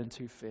of bread and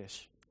 2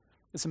 fish.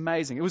 It's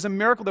amazing. It was a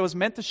miracle that was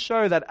meant to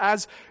show that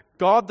as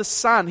God the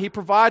Son, he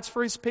provides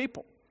for his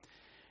people.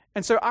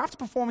 And so after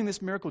performing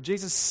this miracle,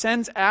 Jesus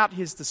sends out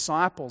his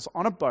disciples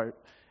on a boat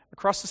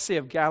across the Sea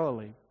of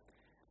Galilee,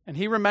 and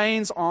he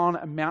remains on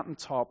a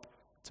mountaintop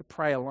to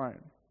pray alone.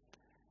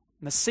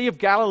 And the Sea of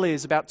Galilee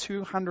is about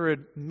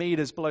 200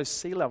 meters below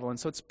sea level, and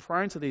so it's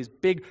prone to these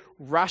big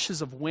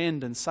rushes of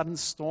wind and sudden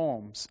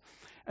storms.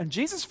 And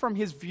Jesus, from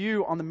his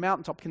view on the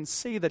mountaintop, can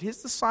see that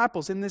his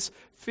disciples in this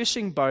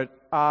fishing boat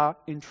are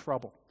in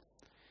trouble.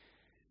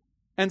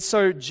 And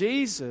so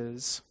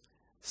Jesus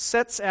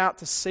sets out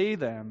to see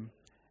them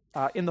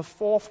in the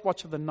fourth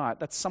watch of the night.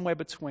 That's somewhere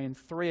between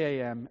 3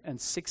 a.m. and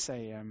 6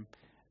 a.m.,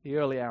 the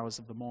early hours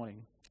of the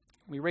morning.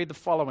 We read the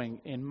following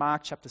in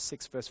Mark chapter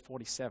 6, verse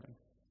 47.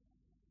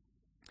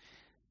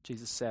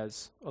 Jesus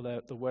says, or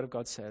the Word of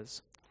God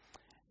says,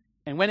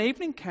 "And when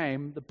evening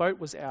came, the boat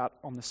was out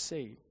on the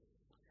sea,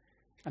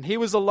 and he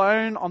was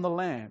alone on the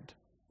land.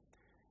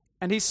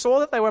 And he saw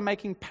that they were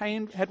making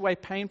headway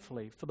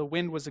painfully, for the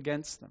wind was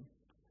against them.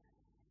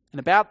 And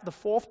about the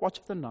fourth watch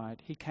of the night,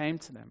 he came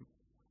to them,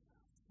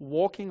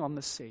 walking on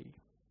the sea.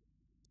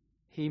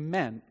 He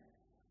meant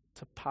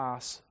to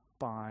pass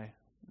by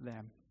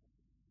them."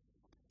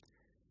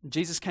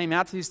 Jesus came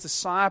out to his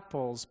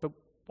disciples, but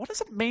what does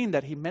it mean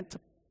that he meant to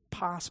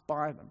pass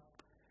by them?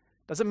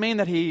 Does it mean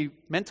that he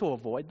meant to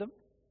avoid them,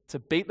 to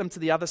beat them to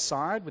the other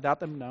side without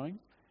them knowing?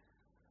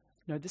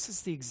 No, this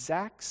is the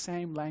exact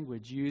same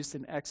language used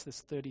in Exodus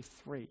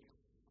 33.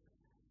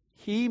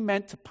 He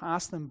meant to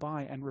pass them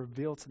by and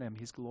reveal to them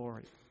his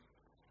glory.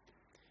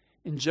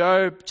 In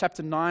Job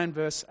chapter 9,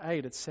 verse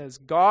 8, it says,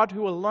 "God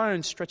who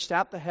alone stretched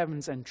out the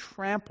heavens and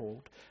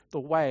trampled the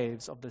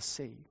waves of the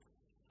sea."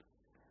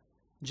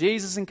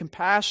 Jesus in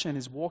compassion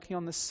is walking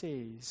on the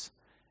seas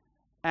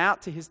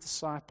out to his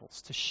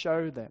disciples to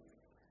show them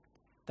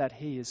that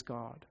he is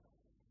God.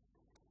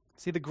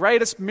 See, the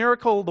greatest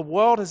miracle the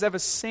world has ever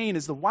seen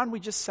is the one we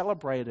just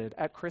celebrated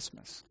at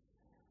Christmas.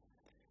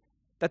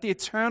 that the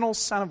eternal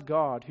Son of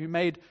God, who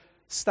made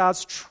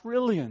stars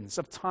trillions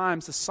of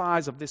times the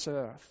size of this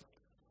earth,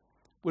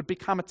 would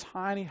become a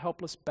tiny,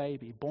 helpless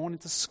baby born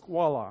into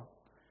squalor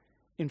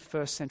in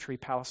first century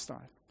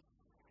Palestine.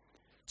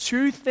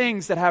 Two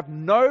things that have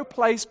no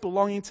place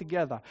belonging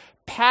together.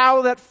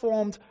 Power that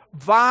formed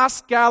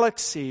vast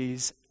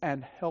galaxies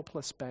and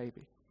helpless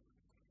baby.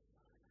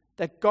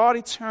 That God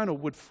eternal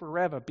would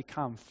forever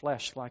become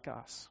flesh like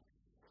us.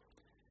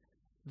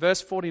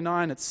 Verse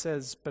 49, it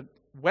says, "But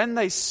when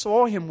they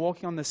saw him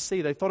walking on the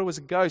sea, they thought it was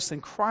a ghost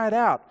and cried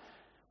out,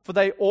 for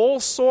they all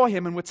saw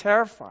him and were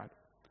terrified.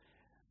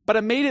 But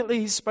immediately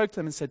he spoke to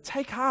them and said,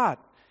 'Take heart,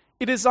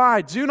 it is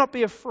I, do not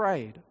be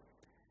afraid.'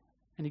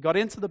 And he got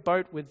into the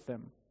boat with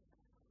them,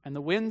 and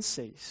the wind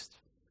ceased,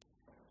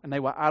 and they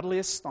were utterly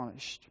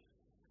astonished,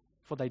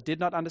 for they did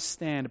not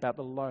understand about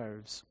the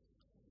loaves,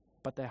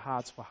 but their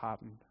hearts were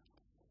hardened."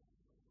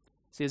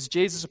 See, as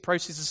Jesus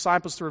approached his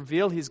disciples to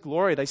reveal his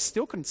glory, they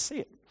still couldn't see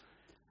it.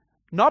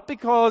 Not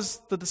because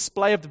the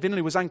display of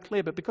divinity was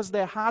unclear, but because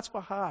their hearts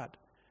were hard.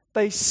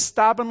 They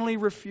stubbornly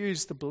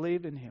refused to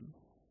believe in him.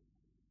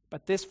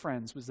 But this,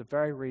 friends, was the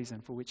very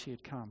reason for which he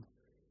had come.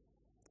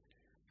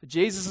 For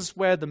Jesus is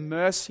where the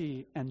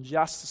mercy and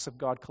justice of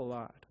God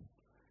collide.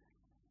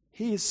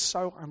 He is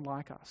so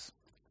unlike us.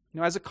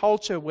 As a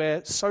culture,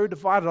 we're so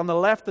divided. On the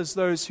left, there's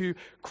those who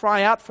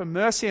cry out for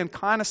mercy and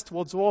kindness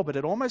towards all, but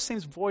it almost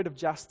seems void of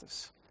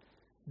justice.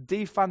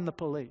 Defund the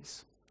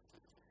police.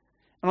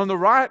 And on the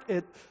right,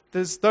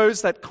 there's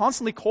those that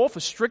constantly call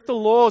for stricter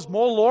laws,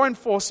 more law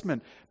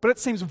enforcement, but it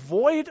seems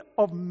void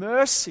of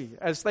mercy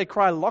as they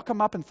cry, "Lock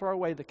them up and throw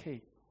away the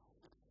key."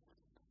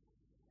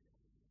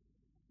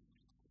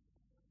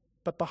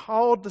 But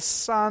behold the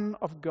Son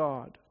of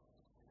God,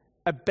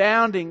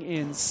 abounding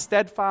in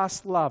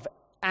steadfast love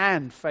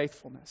and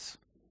faithfulness.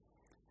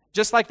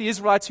 Just like the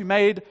Israelites who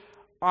made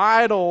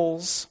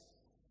idols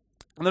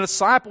and the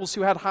disciples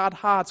who had hard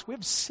hearts,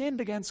 we've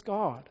sinned against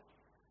God.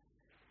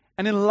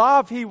 And in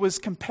love, he was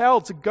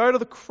compelled to go to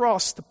the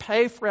cross to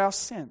pay for our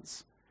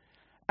sins.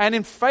 And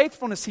in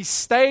faithfulness, he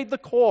stayed the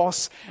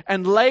course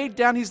and laid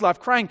down his life,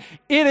 crying,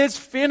 "It is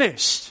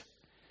finished,"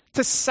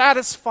 to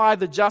satisfy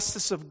the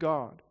justice of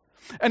God.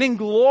 And in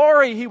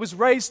glory, he was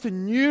raised to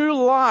new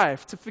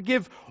life to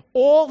forgive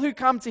all who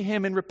come to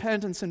him in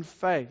repentance and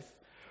faith.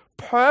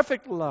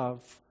 Perfect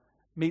love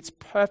meets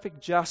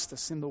perfect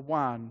justice in the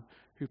one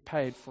who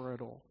paid for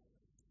it all.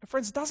 And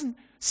friends, doesn't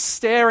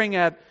staring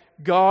at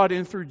God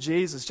in through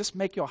Jesus just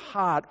make your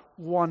heart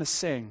want to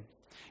sing?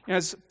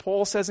 As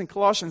Paul says in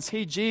Colossians,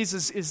 he,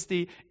 Jesus, is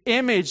the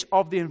image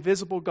of the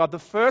invisible God, the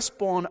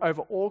firstborn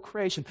over all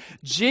creation.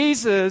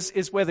 Jesus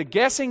is where the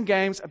guessing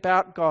games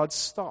about God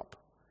stop.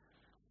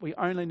 We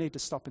only need to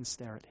stop and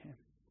stare at him.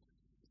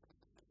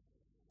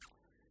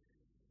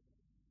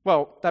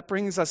 Well, that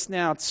brings us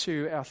now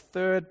to our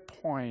third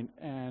point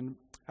and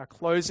our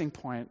closing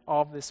point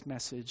of this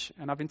message.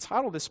 And I've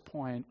entitled this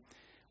point,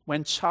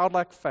 "When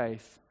Childlike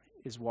Faith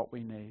is What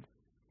We Need."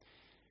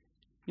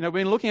 We've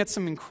been looking at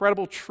some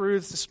incredible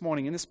truths this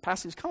morning in this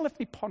passage. It kind of left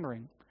me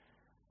pondering,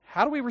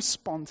 how do we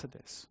respond to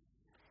this?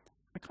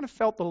 I kind of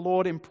felt the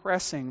Lord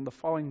impressing the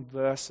following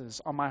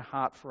verses on my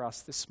heart for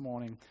us this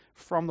morning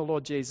from the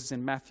Lord Jesus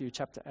in Matthew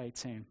chapter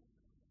 18.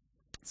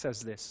 It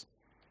says this,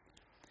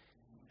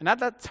 "And at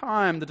that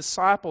time the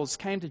disciples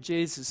came to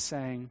Jesus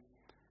saying,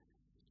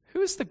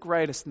 'Who is the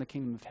greatest in the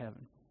kingdom of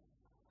heaven?'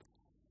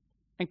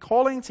 And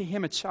calling to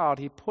him a child,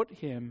 he put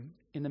him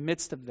in the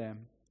midst of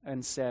them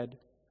and said,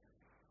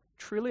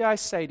 'Truly I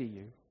say to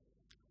you,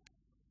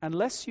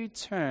 unless you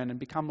turn and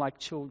become like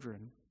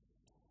children,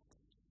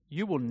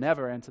 you will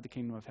never enter the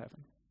kingdom of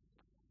heaven.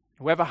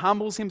 Whoever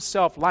humbles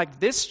himself like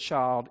this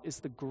child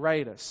is the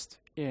greatest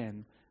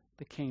in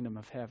the kingdom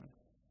of heaven.'"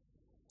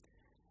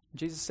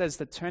 Jesus says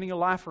that turning your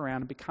life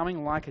around and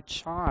becoming like a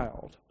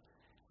child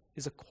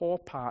is a core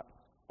part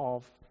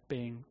of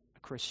being a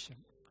Christian.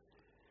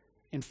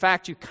 In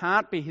fact, you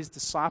can't be his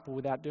disciple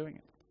without doing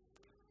it.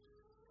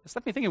 It's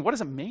left me thinking, what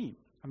does it mean?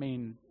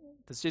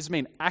 Does Jesus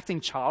mean acting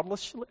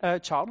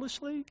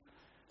childishly?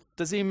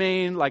 Does he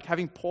mean like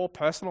having poor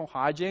personal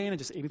hygiene and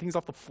just eating things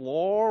off the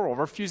floor, or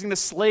refusing to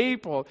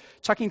sleep, or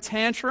chucking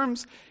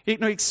tantrums? He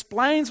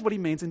explains what he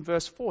means in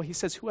verse 4. He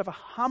says, "Whoever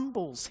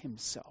humbles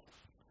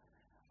himself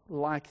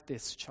like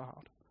this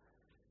child."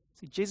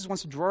 See, Jesus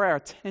wants to draw our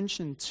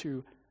attention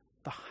to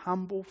the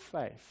humble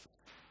faith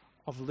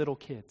of little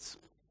kids.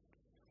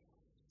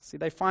 See,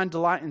 they find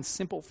delight in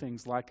simple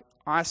things like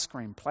ice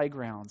cream,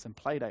 playgrounds, and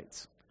play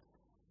dates.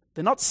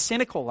 They're not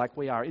cynical like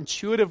we are,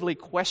 intuitively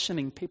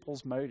questioning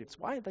people's motives.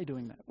 Why are they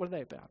doing that? What are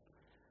they about?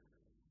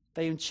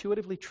 They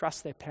intuitively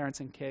trust their parents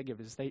and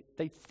caregivers.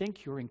 They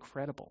think you're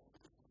incredible.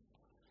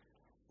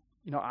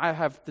 I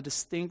have the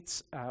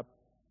distinct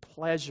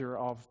pleasure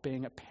of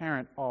being a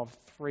parent of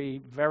 3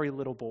 very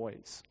little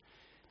boys.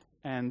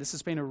 And this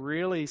has been a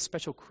really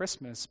special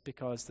Christmas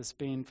because there's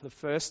been, for the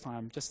first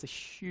time, just a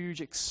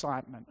huge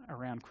excitement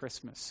around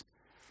Christmas.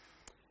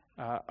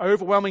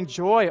 Overwhelming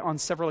joy on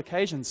several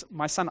occasions.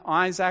 My son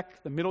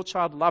Isaac, the middle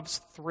child, loves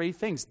 3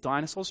 things: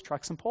 dinosaurs,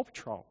 trucks, and Paw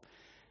Patrol.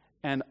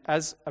 And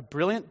as a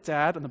brilliant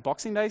dad on the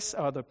Boxing Day,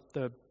 or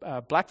the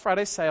Black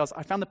Friday sales,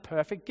 I found the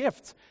perfect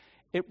gift.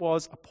 It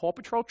was a Paw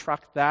Patrol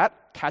truck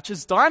that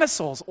catches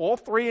dinosaurs, all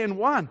 3 in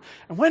one.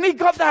 And when he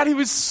got that, he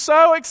was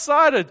so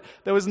excited.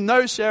 There was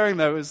no sharing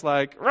there. It was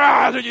like,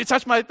 "Rah, did you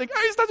touch my thing?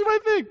 Oh, he's touching my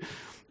thing."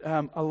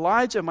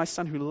 Elijah, my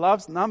son who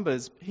loves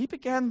numbers, he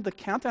began the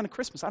countdown to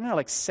Christmas. I don't know,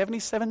 like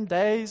 77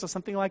 days or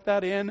something like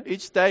that in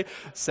each day.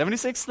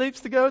 76 sleeps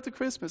to go to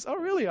Christmas. Oh,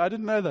 really? I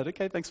didn't know that.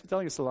 Okay, thanks for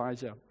telling us,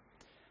 Elijah.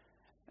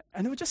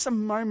 And there were just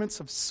some moments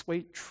of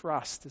sweet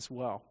trust as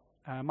well.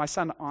 My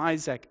son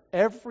Isaac,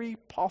 every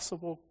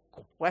possible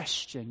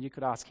question you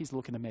could ask, he's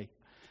looking at me.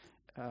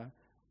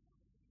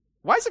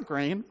 Why is it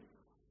green?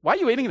 Why are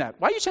you eating that?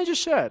 Why you change your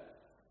shirt?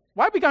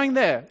 Why are we going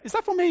there? Is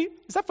that for me?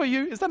 Is that for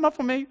you? Is that not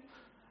for me?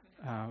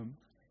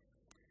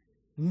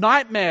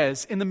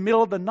 Nightmares in the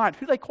middle of the night.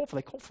 Who do they call for?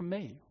 They call for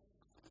me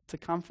to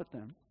comfort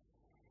them.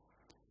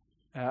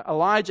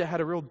 Elijah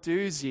had a real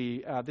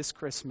doozy this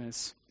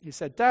Christmas. He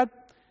said, "Dad,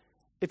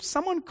 if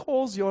someone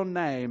calls your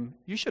name,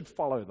 you should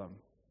follow them."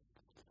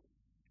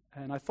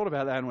 And I thought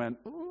about that and went,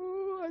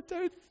 "Ooh, I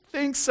don't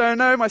think so.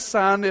 No, my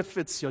son, if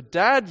it's your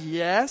dad,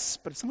 yes.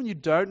 But if someone you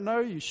don't know,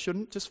 you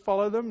shouldn't just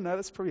follow them." No,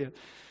 that's probably a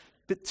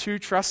bit too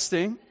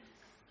trusting.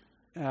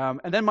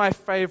 And then my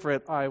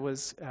favorite, I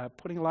was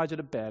putting Elijah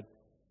to bed.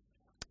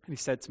 And he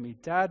said to me,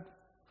 "Dad,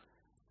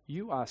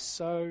 you are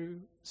so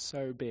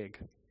big."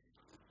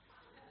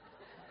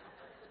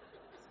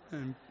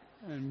 And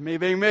me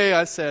being me,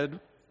 I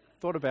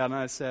thought about it, and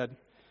I said,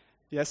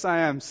 "Yes, I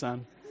am,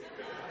 son.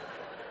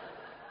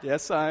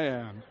 Yes, I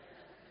am."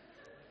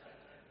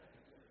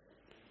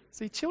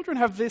 See, children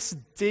have this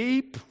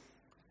deep,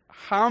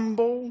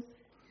 humble,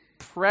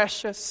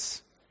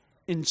 precious,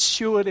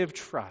 intuitive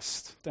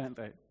trust, don't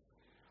they?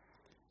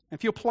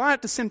 If you apply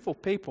it to sinful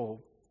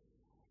people,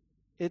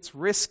 it's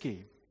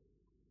risky.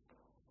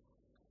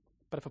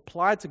 But if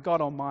applied to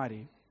God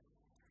Almighty,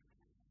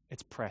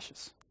 it's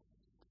precious.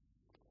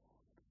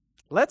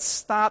 Let's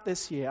start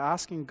this year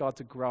asking God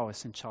to grow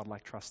us in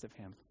childlike trust of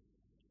Him.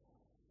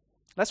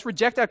 Let's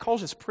reject our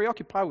cultures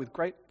preoccupied with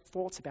great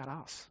thoughts about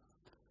us.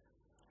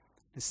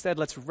 Instead,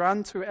 let's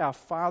run to our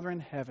Father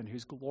in heaven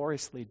who's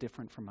gloriously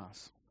different from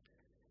us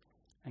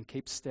and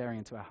keep staring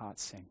into our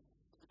hearts sing.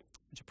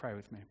 Would you pray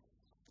with me?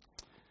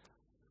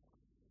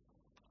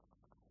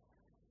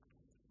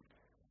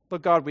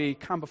 Lord God, we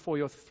come before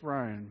your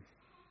throne.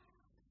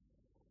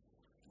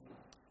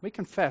 I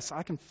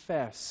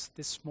confess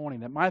this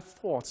morning that my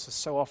thoughts are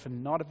so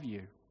often not of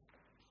you,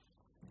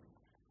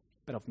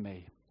 but of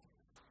me.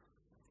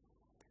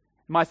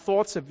 My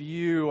thoughts of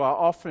you are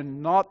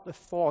often not the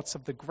thoughts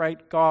of the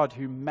great God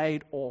who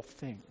made all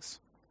things,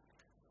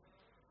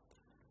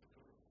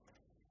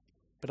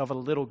 but of a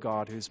little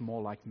God who's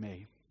more like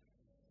me.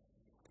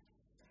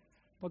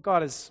 Lord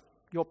God, as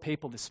your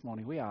people this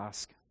morning, we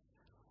ask,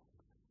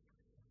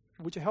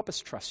 would you help us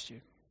trust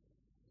you?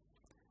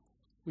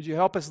 Would you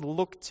help us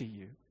look to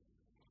you?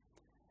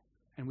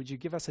 And would you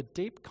give us a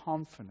deep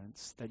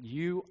confidence that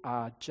you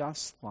are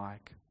just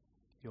like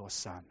your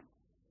Son,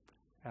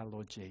 our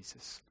Lord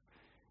Jesus,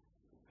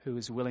 who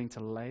is willing to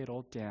lay it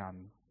all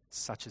down,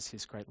 such as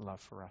his great love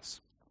for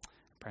us. I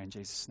pray in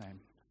Jesus' name.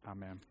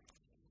 Amen.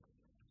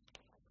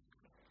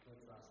 Those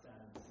of us stand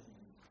and sing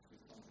in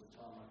response to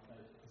childlike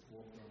faith as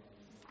walking